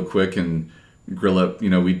together real quick and grill up. You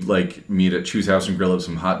know, we'd like meet at Chu's house and grill up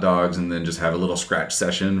some hot dogs, and then just have a little scratch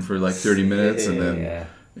session for like 30 minutes, and then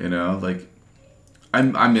you know, like.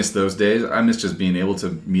 I miss those days. I miss just being able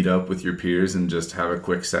to meet up with your peers and just have a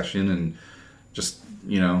quick session and just,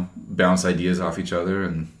 you know, bounce ideas off each other.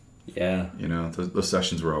 And, you know, those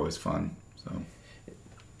sessions were always fun. So,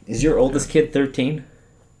 is your oldest kid 13?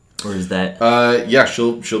 Or is that... yeah,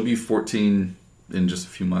 she'll be 14 in just a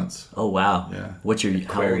few months. Oh, wow. Yeah.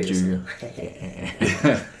 How old is your...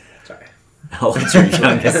 Sorry. How old's your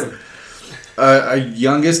youngest? Our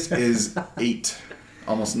youngest is 8,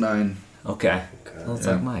 almost 9. Okay. Well, it's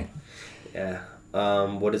like mine. Yeah.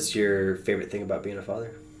 What is your favorite thing about being a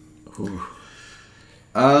father? Ooh.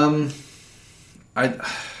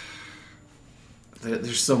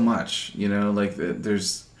 There's so much, you know, like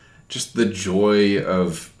there's just the joy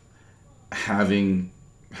of having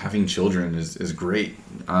children is great.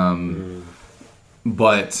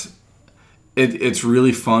 But it's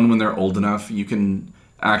really fun when they're old enough. You can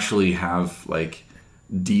actually have like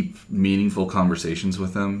deep, meaningful conversations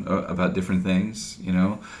with them about different things. You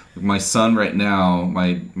know, my son right now,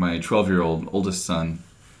 my 12-year-old oldest son,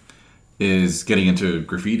 is getting into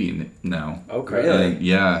graffiti now. Oh, really?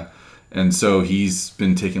 Yeah. And so he's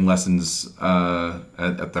been taking lessons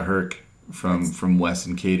at the Herc from Wes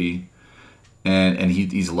and Katie, and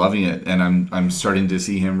he's loving it. And I'm starting to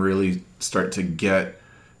see him really start to get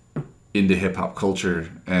into hip hop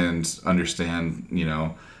culture and understand, you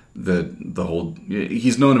know, the whole.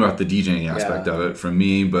 He's known about the DJing aspect of it from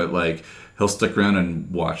me, but like he'll stick around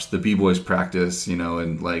and watch the b-boys practice, you know,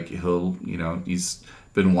 and like he'll, you know, he's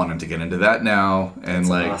been wanting to get into that now, and That's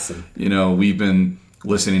like awesome. You know, we've been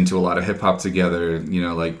listening to a lot of hip hop together, you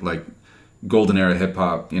know, like golden era hip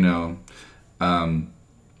hop, you know.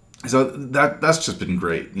 So that's just been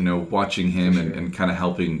great, you know, watching him and kind of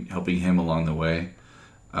helping him along the way.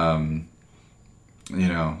 You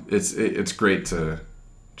know, it's great to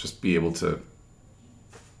just be able to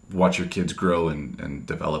watch your kids grow and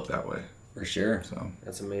develop that way. For sure. So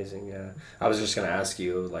that's amazing. Yeah, I was just gonna ask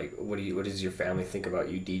you, like, what does your family think about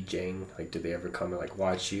you DJing? Like, do they ever come and like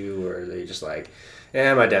watch you, or are they just like,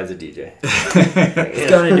 my dad's a DJ. He's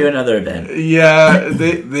going to do another event. Yeah,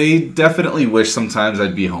 they definitely wish sometimes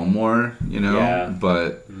I'd be home more, you know. Yeah.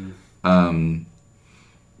 But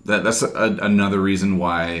that's another reason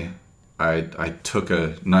why I took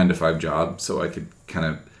a 9-to-5 job, so I could kind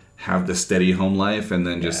of have the steady home life and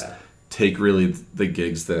then just take really the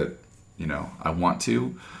gigs that, you know, I want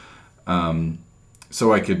to,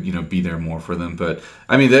 so I could, you know, be there more for them. But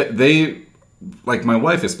I mean, they like my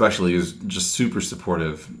wife especially is just super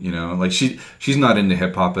supportive, you know, like she's not into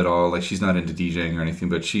hip hop at all. Like she's not into DJing or anything,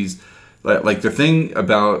 but she's like the thing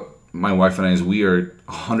about my wife and I is we are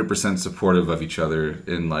 100% supportive of each other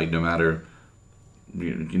in like, no matter,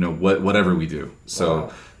 you know, whatever we do.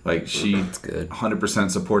 So like she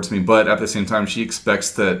 100% supports me, but at the same time, she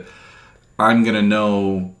expects that I'm going to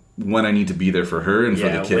know when I need to be there for her and for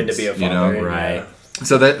the kids, when to be a father, you know, right?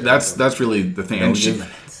 So that's really the thing,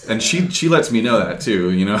 and she lets me know that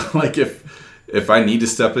too, you know, like if I need to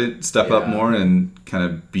step up more and kind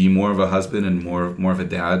of be more of a husband and more of a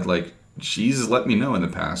dad, like she's let me know in the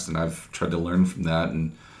past, and I've tried to learn from that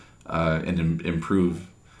and improve.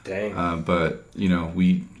 Dang. But you know,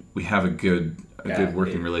 we have a good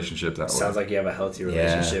working relationship that way. Sounds like you have a healthy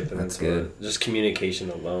relationship, and that's good. Just communication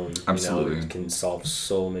alone, Absolutely, you know, can solve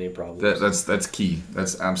so many problems. That's key.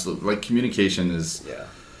 That's absolutely, like, communication is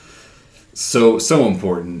so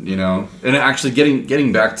important, you know. And actually,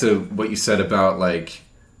 getting back to what you said about like,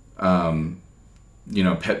 you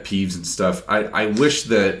know, pet peeves and stuff. I wish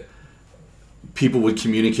that people would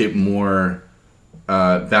communicate more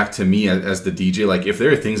back to me as the DJ, like if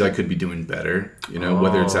there are things I could be doing better, you know,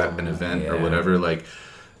 whether it's at an event or whatever, like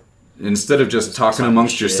instead of just talking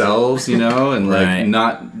amongst yourselves, you know, and like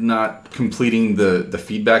not completing the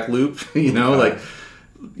feedback loop, you know, like,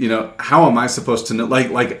 you know, how am I supposed to know?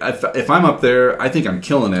 Like if I'm up there, I think I'm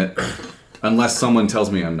killing it, unless someone tells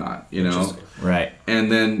me I'm not, you know, right? And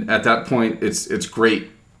then at that point, it's great.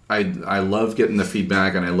 I love getting the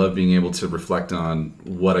feedback, and I love being able to reflect on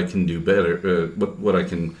what I can do better, what I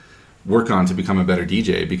can work on to become a better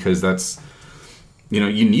DJ, because that's, you know,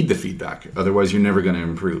 you need the feedback. Otherwise, you're never going to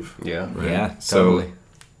improve. Yeah. Right? Yeah, totally. So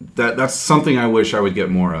that's something I wish I would get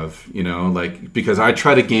more of, you know, like, because I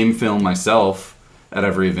try to game film myself at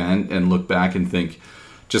every event and look back and think,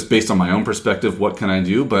 just based on my own perspective, what can I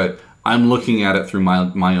do? But I'm looking at it through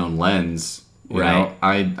my own lens. You know,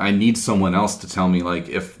 I need someone else to tell me, like,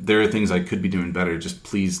 if there are things I could be doing better, just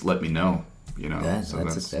please let me know, you know. That's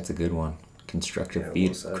a good one. Constructive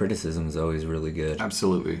criticism is always really good.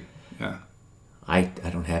 Absolutely, yeah. I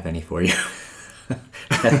don't have any for you.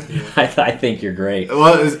 I think you're great.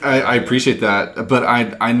 Well, I appreciate that, but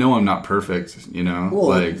I know I'm not perfect, you know. Well,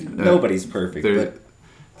 like nobody's perfect.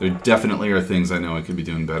 There definitely are things I know I could be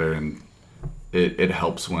doing better, and it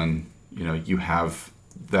helps when, you know, you have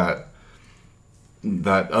that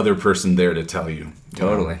other person there to tell you.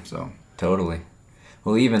 Totally. So totally.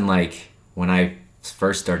 Well, even like when I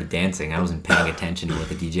first started dancing, I wasn't paying attention to what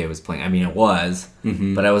the DJ was playing. I mean, it was,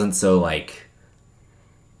 but I wasn't so like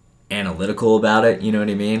analytical about it. You know what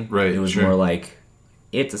I mean? Right. It was more like,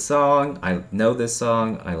 it's a song. I know this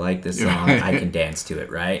song. I like this song. I can dance to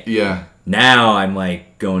it. Right. Yeah. Now I'm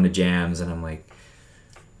like going to jams and I'm like,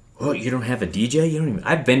 oh, you don't have a DJ? You don't even.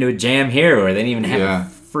 I've been to a jam here where they didn't even have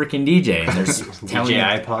a freaking DJ, and they're telling DJ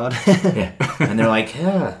me, iPod. and they're like,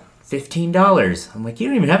 $15. I'm like, you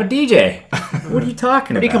don't even have a DJ. What are you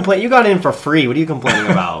talking about? You got in for free. What are you complaining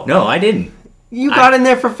about? No, I didn't. You got in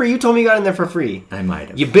there for free. You told me you got in there for free. I might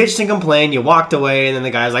have. You bitched and complained. You walked away, and then the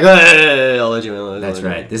guy's like, I'll let you in. That's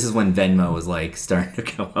right. This is when Venmo was like starting to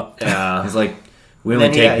come up. Yeah. It's like, we only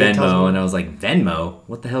take Venmo, and I was like, Venmo?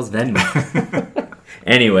 What the hell's Venmo?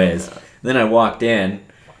 Anyways, then I walked in,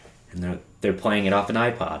 and they're playing it off an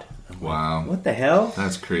iPod. Wow. What the hell?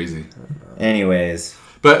 That's crazy. Anyways.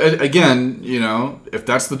 But again, if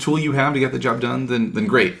that's the tool you have to get the job done, then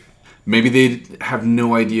great. Maybe they have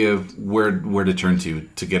no idea where to turn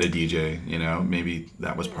to get a DJ. Maybe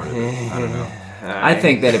that was part of it. I don't know. I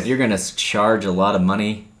think that if you're going to charge a lot of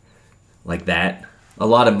money like that, a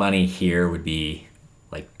lot of money here would be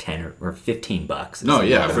like 10 or 15 bucks. No,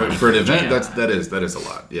 yeah, for an event, that is a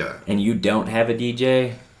lot. Yeah. And you don't have a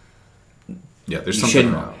DJ. Yeah, there's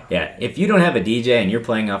something wrong. Yeah, if you don't have a DJ and you're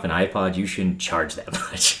playing off an iPod, you shouldn't charge that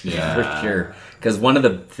much. Yeah, for sure. Because one of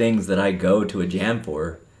the things that I go to a jam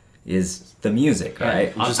for is the music,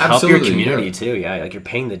 right? Just help your community too. Yeah, like you're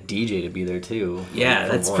paying the DJ to be there too. Yeah,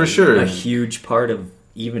 that's for sure a huge part of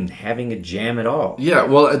even having a jam at all. Yeah,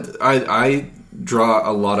 well, I draw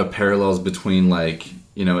a lot of parallels between, like,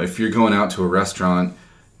 if you're going out to a restaurant,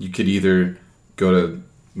 you could either go to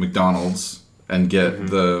McDonald's and get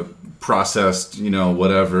the processed,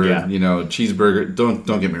 whatever, cheeseburger. Don't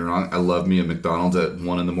get me wrong. I love me a McDonald's at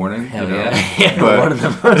 1 a.m. Hell yeah.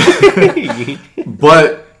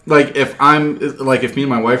 But like, if me and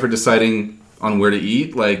my wife are deciding on where to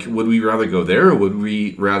eat, like, would we rather go there, or would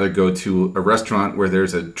we rather go to a restaurant where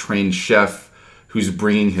there's a trained chef who's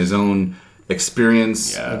bringing his own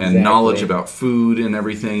experience and knowledge about food and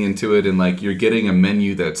everything into it, and like you're getting a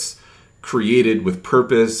menu that's created with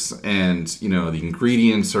purpose, and the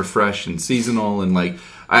ingredients are fresh and seasonal, and like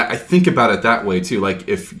I think about it that way too. Like,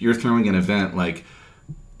 if you're throwing an event, like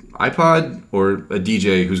iPod or a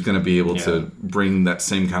DJ who's going to be able to bring that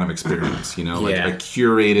same kind of experience, like a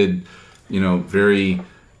curated, very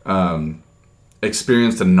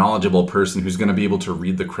experienced and knowledgeable person who's going to be able to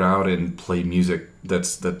read the crowd and play music that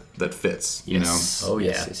fits, Oh yeah.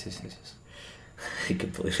 Yes. I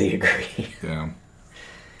completely agree. Yeah.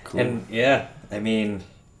 Cool. And I mean,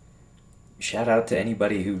 shout out to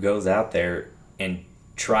anybody who goes out there and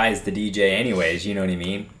tries the DJ anyways, you know what I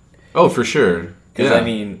mean? Oh, for sure. Because I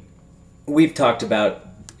mean, we've talked about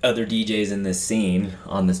other DJs in this scene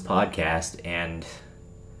on this podcast and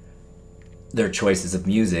their choices of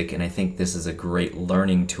music, and I think this is a great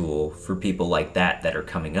learning tool for people like that are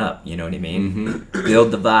coming up, you know what I mean? Mm-hmm.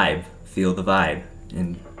 Build the vibe, feel the vibe,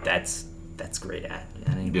 and that's great at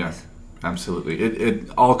anyways. Yeah. Absolutely.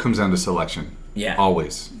 It all comes down to selection. Yeah.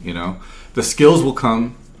 Always, The skills will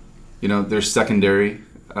come, they're secondary,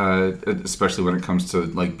 especially when it comes to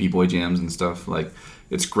like b-boy jams and stuff. Like,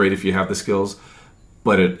 it's great if you have the skills,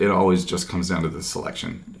 but it always just comes down to the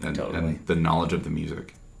selection and the knowledge of the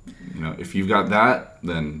music. If you've got that,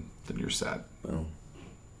 then you're set. Boom.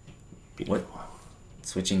 What?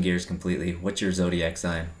 Switching gears completely. What's your zodiac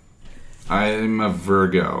sign? I'm a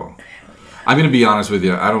Virgo. I'm gonna be honest with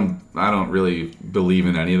you. I don't really believe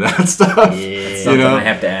in any of that stuff. Yeah, that's something I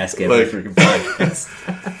have to ask every freaking podcast.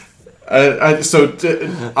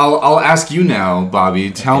 I'll ask you now, Bobby.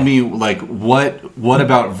 Tell me, like, what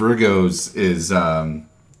about Virgos is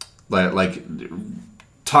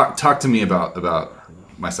talk to me about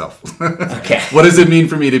myself. Okay. What does it mean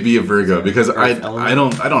for me to be a Virgo? Because I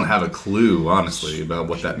don't have a clue, honestly, about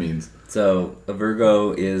what that means. So a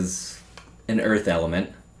Virgo is an earth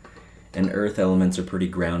element. And earth elements are pretty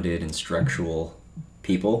grounded and structural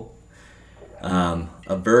people.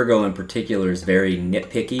 A Virgo in particular is very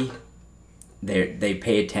nitpicky. They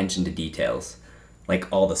pay attention to details,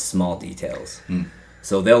 like all the small details.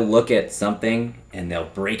 So they'll look at something and they'll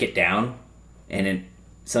break it down, and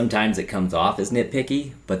sometimes it comes off as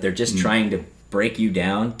nitpicky, but they're just trying to break you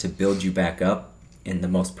down to build you back up in the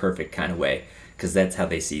most perfect kind of way, because that's how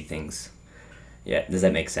they see things. Yeah, does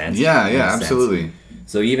that make sense? Yeah, absolutely. Sense?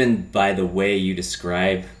 So even by the way you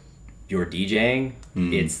describe your DJing,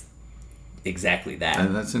 it's exactly that.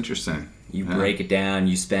 And that's interesting. You break it down,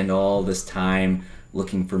 you spend all this time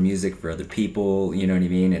looking for music for other people, you know what I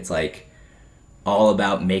mean? It's like all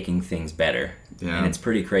about making things better. Yeah. And it's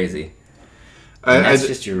pretty crazy.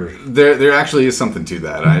 There actually is something to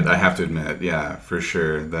that. I have to admit, yeah, for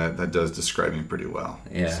sure. That does describe me pretty well.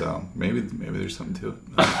 Yeah. So maybe there's something to it.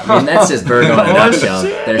 I mean, that's just Virgo in a nutshell.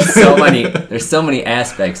 There's so many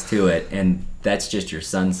aspects to it, and that's just your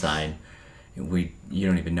sun sign. You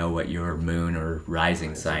don't even know what your moon or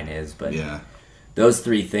rising sign is, but those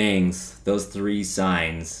three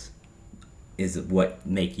signs, is what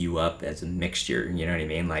make you up as a mixture. You know what I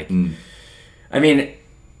mean? Like, I mean,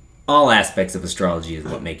 all aspects of astrology is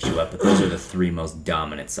what makes you up, but those are the three most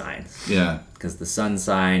dominant signs. Yeah. Because the sun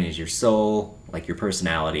sign is your soul, like your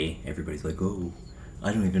personality. Everybody's like, oh,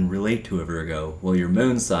 I don't even relate to a Virgo. Well, your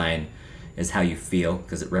moon sign is how you feel,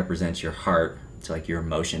 because it represents your heart. It's like your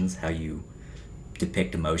emotions, how you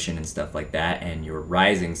depict emotion and stuff like that. And your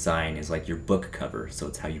rising sign is like your book cover, so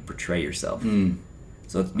it's how you portray yourself.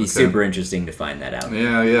 So it'd be super interesting to find that out.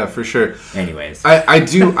 Yeah, for sure. Anyways, I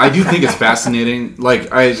do think it's fascinating.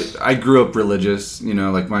 Like I grew up religious, you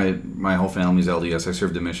know, like my whole family's LDS. I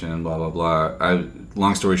served a mission and blah blah blah.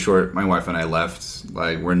 Long story short, my wife and I left.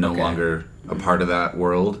 Like we're no longer a part of that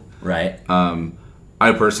world. Right.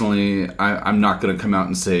 I personally, I'm not going to come out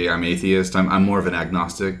and say I'm atheist. I'm more of an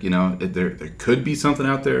agnostic. You know, there could be something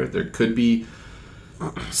out there. There could be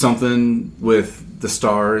something with the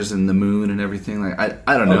stars and the moon and everything. Like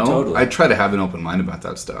I don't know. Totally. I try to have an open mind about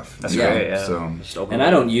that stuff. That's great. Yeah. So, and I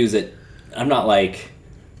don't use it. I'm not like,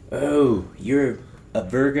 oh, you're a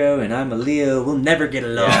Virgo and I'm a Leo. We'll never get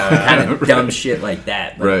along. Kind of dumb shit like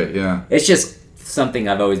that. But right. Yeah. it's just something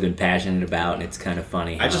I've always been passionate about, and it's kind of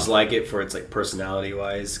funny. I just like it for its like personality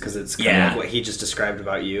wise, because it's kind of like what he just described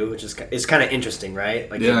about you, which is it's kind of interesting,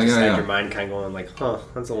 right? Like you just had your mind kind of going like, huh,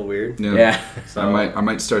 that's a little weird. Yeah. So I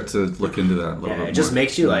might start to look into that a little bit more. It just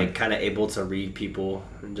makes you like kind of able to read people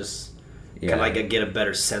and just kind of like get a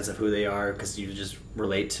better sense of who they are, because you just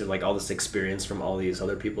relate to like all this experience from all these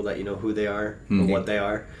other people that you know who they are and what they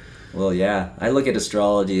are. Well, yeah, I look at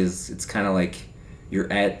astrology as it's kind of like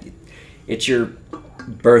it's your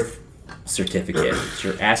birth certificate. It's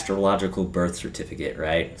your astrological birth certificate,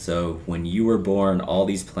 right? So when you were born, all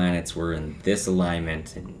these planets were in this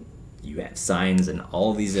alignment, and you had signs and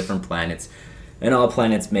all these different planets, and all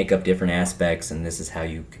planets make up different aspects, and this is how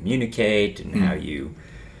you communicate and how you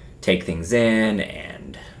take things in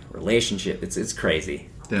and relationship. It's crazy.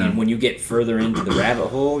 Yeah. And when you get further into the rabbit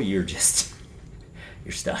hole, you're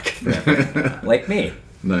stuck forever. Like me.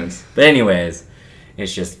 Nice. But anyways,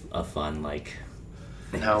 it's just a fun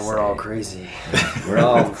now we're all crazy. We're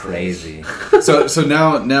all crazy. So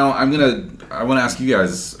now I want to ask you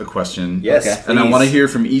guys a question. Yes. Okay. And I want to hear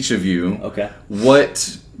from each of you. Okay.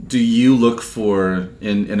 What do you look for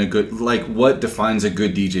in a good, like, what defines a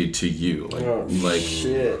good DJ to you? Like,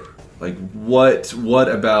 shit. Like what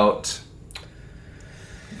about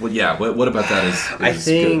what about that is I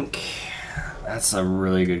think good? That's a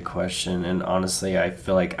really good question, and honestly I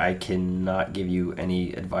feel like I cannot give you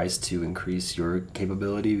any advice to increase your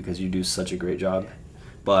capability because you do such a great job.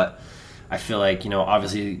 But I feel like, you know,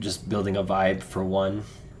 obviously just building a vibe for one,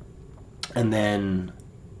 and then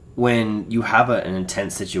when you have an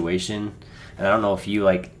intense situation, and I don't know if you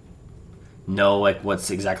know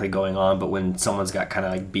what's exactly going on, but when someone's got kind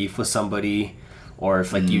of beef with somebody, or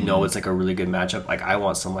if you know it's a really good matchup, I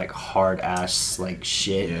want some hard ass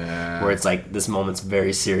shit where it's this moment's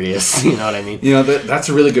very serious. You know what I mean? You know, that's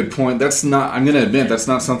a really good point. That's not, I'm gonna admit, that's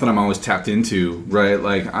not something I'm always tapped into, right?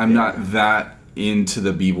 I'm not that into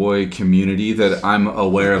the b-boy community that I'm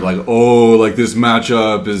aware of this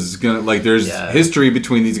matchup is gonna there's history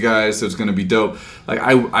between these guys, so it's gonna be dope.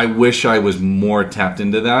 I wish I was more tapped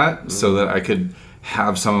into that so that I could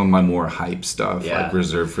have some of my more hype stuff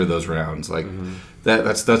reserved for those rounds.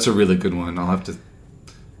 That's a really good one. I'll have to.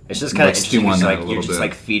 It's just kind of interesting. You're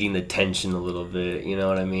just feeding the tension a little bit. You know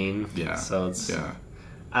what I mean? Yeah. So it's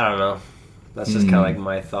I don't know. That's just kind of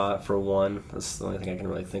my thought for one. That's the only thing I can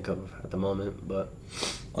really think of at the moment. But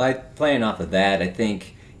playing off of that, I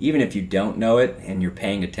think even if you don't know it and you're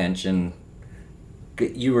paying attention,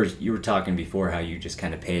 you were talking before how you just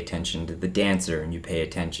kind of pay attention to the dancer and you pay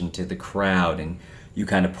attention to the crowd and you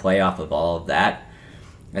kind of play off of all of that.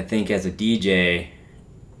 I think as a DJ,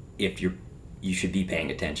 you should be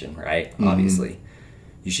paying attention, right? Mm-hmm. Obviously,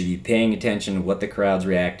 you should be paying attention to what the crowd's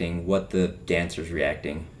reacting, what the dancer's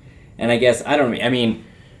reacting. And I guess,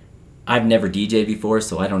 I've never DJed before,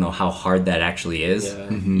 so I don't know how hard that actually is. Yeah.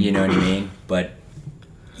 Mm-hmm. You know what I mean? But,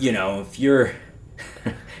 if you're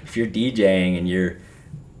DJing and you're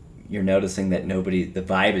noticing that the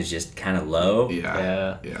vibe is just kind of low,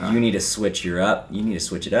 you need to switch it up, you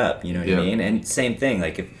know what I mean? And same thing,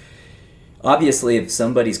 if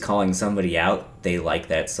somebody's calling somebody out, they like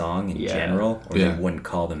that song in general, or they wouldn't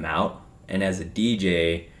call them out. And as a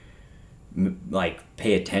DJ,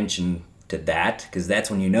 pay attention to that, because that's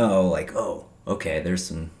when oh, okay, there's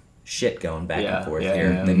some shit going back and forth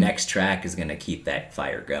here. Yeah. The next track is going to keep that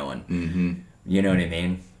fire going. Mm-hmm. You know what I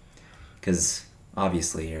mean? Because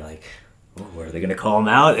obviously you're oh, are they going to call them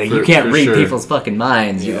out? You can't read people's fucking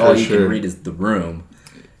minds. All you can read is the room.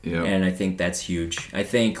 Yeah. And I think that's huge. I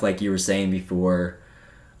think, like you were saying before,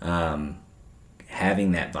 having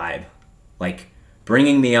that vibe.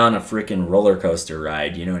 bringing me on a freaking roller coaster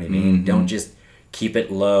ride. You know what I mean? Mm-hmm. Don't just keep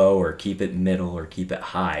it low or keep it middle or keep it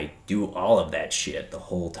high. Do all of that shit the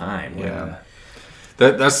whole time. Yeah.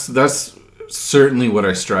 That's certainly what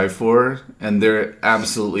I strive for, and there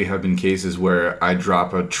absolutely have been cases where I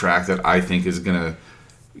drop a track that I think is gonna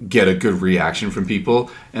get a good reaction from people,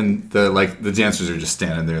 and the dancers are just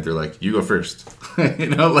standing there. They're like, "You go first," you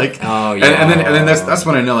know, like. Oh yeah. And then that's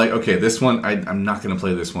when I know, like, okay, this one I'm not gonna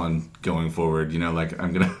play this one going forward. You know, like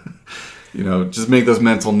I'm gonna. You know, just make those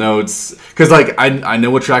mental notes. Because, like, I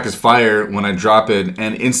know what track is fire when I drop it,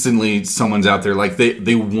 and instantly someone's out there, like,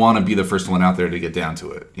 they want to be the first one out there to get down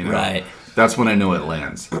to it, you know? Right. That's when I know it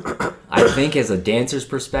lands. I think as a dancer's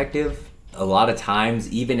perspective, a lot of times,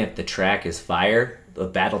 even if the track is fire, the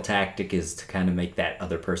battle tactic is to kind of make that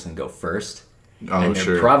other person go first. Oh, and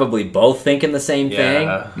they're probably both thinking the same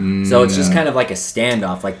thing. So it's just kind of like a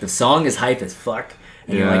standoff. Like, the song is hype as fuck,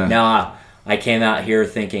 and you're like, nah. I came out here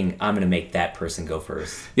thinking I'm going to make that person go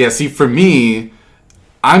first. Yeah, see, for me,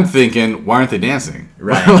 I'm thinking, why aren't they dancing?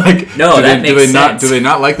 Right. Like, no, that makes sense. Do they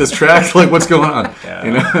not like this track? Like, what's going on? Yeah.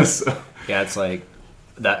 You know? So. Yeah, it's like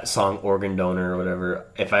that song "Organ Donor" or whatever.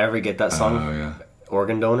 If I ever get that song,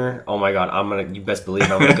 "Organ Donor," oh my god, you best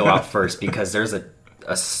believe I'm gonna go out first, because there's a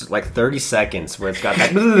like 30 seconds where it's got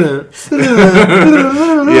that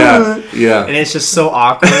yeah, and it's just so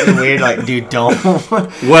awkward and weird. Like, dude, don't.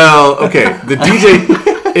 Well, okay,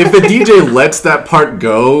 if the DJ lets that part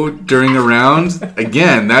go during the round,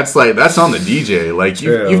 again, that's on the DJ. Like,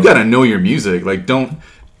 you've got to know your music. Like,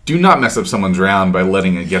 do not mess up someone's round by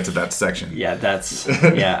letting it get to that section. Yeah,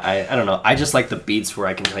 I don't know. I just like the beats where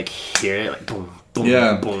I can, like, hear it, like, boom,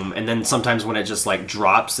 boom, boom. And then sometimes when it just, like,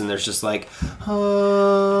 drops and there's just, like, for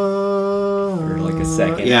like a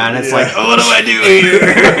second. Yeah, and it's like, oh, what do I do here?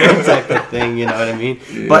 Type of thing, you know what I mean?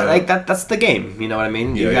 Yeah. But, like, that's the game, you know what I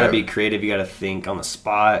mean? You gotta be creative, you gotta think on the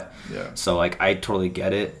spot. Yeah. So, like, I totally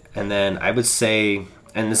get it. And then I would say,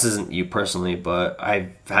 and this isn't you personally, but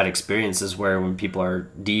I've had experiences where when people are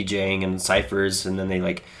DJing and ciphers, and then they,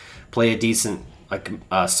 like, play a decent, like,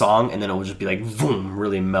 song, and then it will just be like, boom,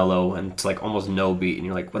 really mellow, and it's like almost no beat, and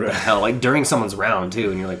you're like, what the hell? Like, during someone's round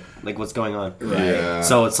too, and you're like, what's going on? Right. Yeah.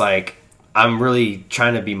 So it's like, I'm really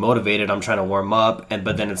trying to be motivated. I'm trying to warm up,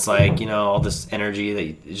 but then it's like, you know, all this energy that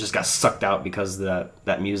it just got sucked out because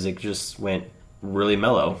that music just went really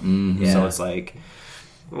mellow. Mm-hmm. So it's like,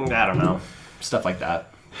 I don't know, stuff like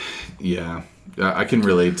that. Yeah. I can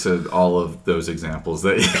relate to all of those examples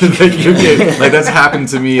that you gave. Like, that's happened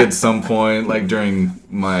to me at some point, like, during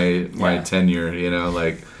my tenure, you know,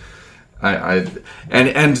 like,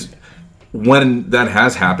 and when that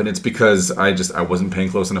has happened, it's because I wasn't paying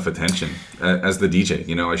close enough attention as the DJ.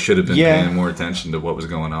 You know, I should have been paying more attention to what was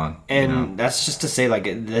going on. And you know? that's just to say, like,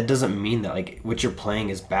 that doesn't mean that, like, what you're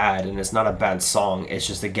playing is bad, and it's not a bad song. It's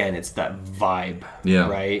just, again, it's that vibe. Yeah.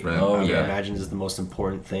 Right? Oh, I yeah. imagine is the most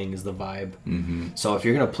important thing is the vibe. Mm-hmm. So if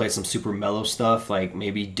you're going to play some super mellow stuff, like,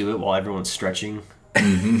 maybe do it while everyone's stretching.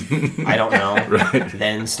 Mm-hmm. I don't know. Right.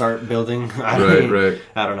 Then start building. Right.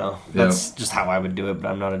 I don't know. That's just how I would do it, but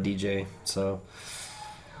I'm not a DJ, so.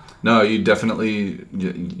 No, you definitely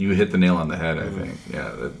you hit the nail on the head. I think, yeah,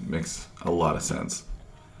 that makes a lot of sense.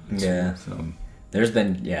 Yeah. So. There's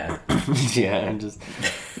been yeah, I'm just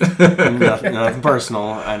nothing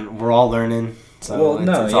personal, and we're all learning. So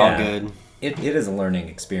it's all good. It is a learning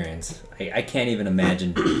experience. I can't even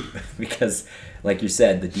imagine because, like you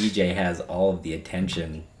said, the DJ has all of the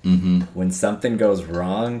attention. Mm-hmm. When something goes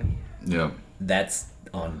wrong, that's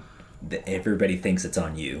on. Everybody thinks it's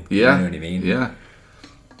on you. Yeah. You know what I mean? Yeah.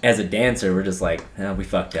 As a dancer, we're just like, oh, we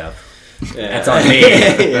fucked up. That's on me.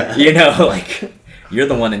 You know, like, you're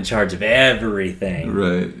the one in charge of everything.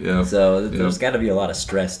 Right, yeah. So there's got to be a lot of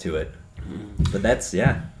stress to it. But that's,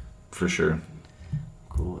 for sure.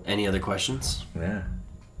 Cool. Any other questions? Yeah.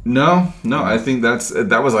 No, I think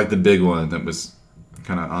that was like the big one that was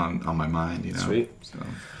kind of on my mind, you know. Sweet. So.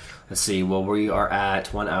 Let's see. Well, we are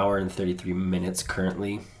at 1 hour and 33 minutes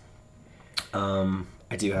currently. I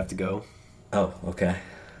do have to go. Oh, okay.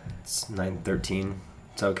 It's 9:13.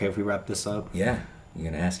 Is it okay if we wrap this up? Yeah. You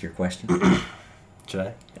gonna ask your question?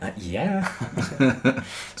 Should I? Yeah.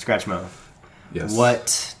 Scratchmo. Yes.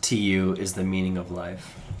 What to you is the meaning of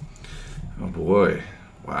life? Oh boy!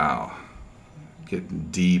 Wow. Getting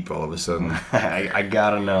deep all of a sudden. I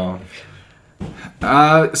gotta know.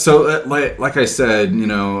 So like I said, you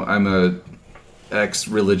know, I'm a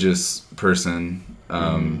ex-religious person.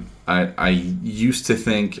 I used to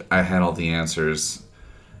think I had all the answers.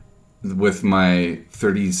 With my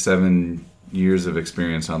 37 years of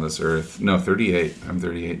experience on this earth, no, 38. I'm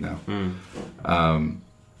 38 now.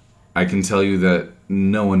 I can tell you that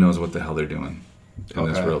no one knows what the hell they're doing. in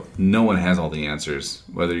this world. No one has all the answers.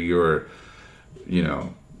 Whether you're,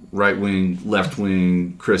 right wing, left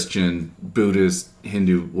wing, Christian, Buddhist,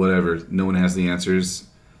 Hindu, whatever. No one has the answers.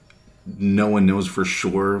 No one knows for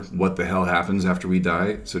sure what the hell happens after we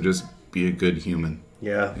die. So just be a good human.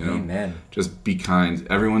 Yeah. Amen. Just be kind.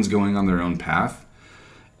 Everyone's going on their own path.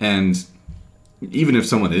 And even if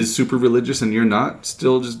someone is super religious and you're not,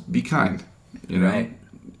 still just be kind. Right.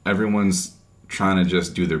 Everyone's trying to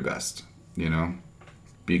just do their best.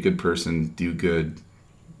 Be a good person, do good.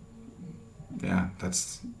 Yeah,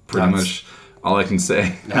 that's pretty much all I can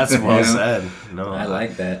say. That's well said. No, I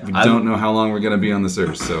like that. We don't know how long we're going to be on this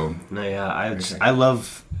earth, so. No, yeah, I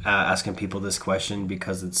love asking people this question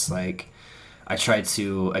because it's like I try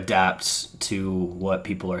to adapt to what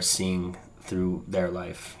people are seeing through their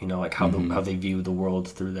life, like how how they view the world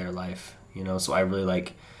through their life, so I really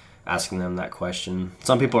like asking them that question.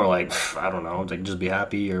 Some people are like, I don't know, like just be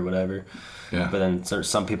happy or whatever. Yeah. But then there's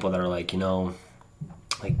some people that are like,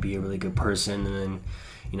 like be a really good person, and then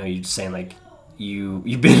you're just saying like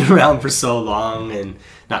you've been around for so long, and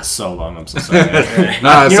not so long, I'm so sorry.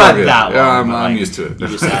 No, it's you're all not good. that long. Yeah, I'm used to it. You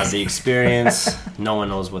just have the experience. No one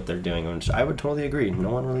knows what they're doing, which I would totally agree. No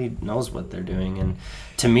one really knows what they're doing, and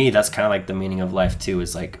to me that's kind of like the meaning of life too.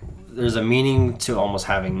 Is like there's a meaning to almost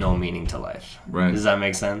having no meaning to life. Right. Does that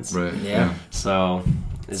make sense? Right. Yeah. So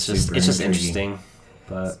it's just intriguing. interesting.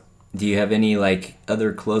 But Do you have any like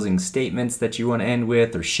other closing statements that you want to end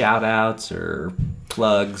with, or shout outs or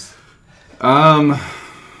plugs? No,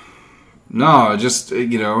 just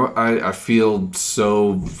I feel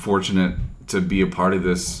so fortunate to be a part of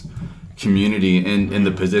this community and in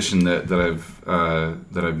the position that I've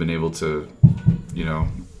been able to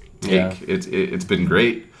take. Yeah. It's been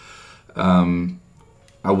great.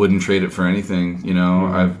 I wouldn't trade it for anything.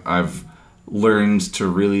 I've learned to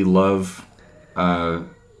really love where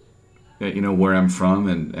I'm from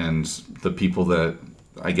and the people that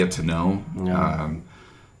I get to know. Yeah.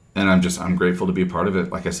 And I'm grateful to be a part of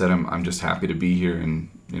it. Like I said, I'm just happy to be here, and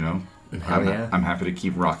I'm happy to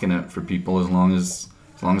keep rocking it for people as long as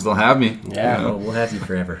they'll have me. Yeah. Oh, we'll have you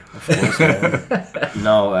forever. Of course, man.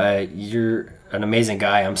 No, you're an amazing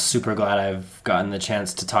guy. I'm super glad I've gotten the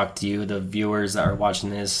chance to talk to you. The viewers that are watching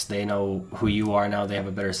this, they know who you are now. They have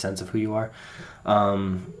a better sense of who you are.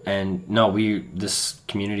 And no, this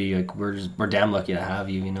community, like we're damn lucky to have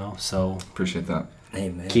you. So Appreciate that.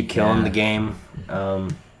 Amen. keep killing the game.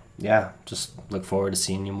 Yeah, just look forward to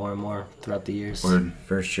seeing you more and more throughout the years. Word.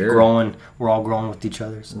 For sure. Growing, we're all growing with each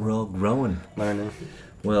other. So We're all growing. learning.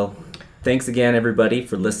 Well, thanks again, everybody,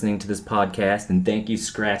 for listening to this podcast, and thank you,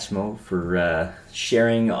 Scratchmo, for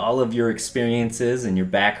sharing all of your experiences and your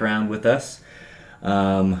background with us.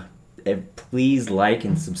 Please like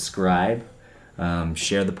and subscribe.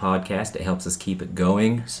 Share the podcast. It helps us keep it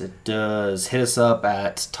going. Yes, it does. Hit us up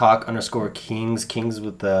at talk_kings, kings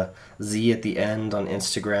with the Z at the end on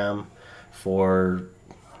Instagram for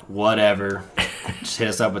whatever. Just hit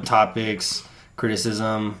us up with topics,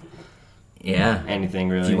 criticism, Yeah. anything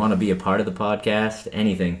really. If you want to be a part of the podcast,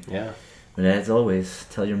 anything. Yeah. But as always,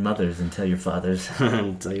 tell your mothers and tell your fathers.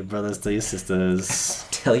 Tell your brothers, tell your sisters.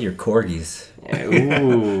 Tell your corgis. Yeah,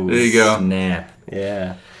 ooh. There you go. Snap.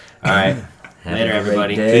 Yeah. All right. Have Later, a great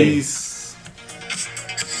everybody. day. Peace.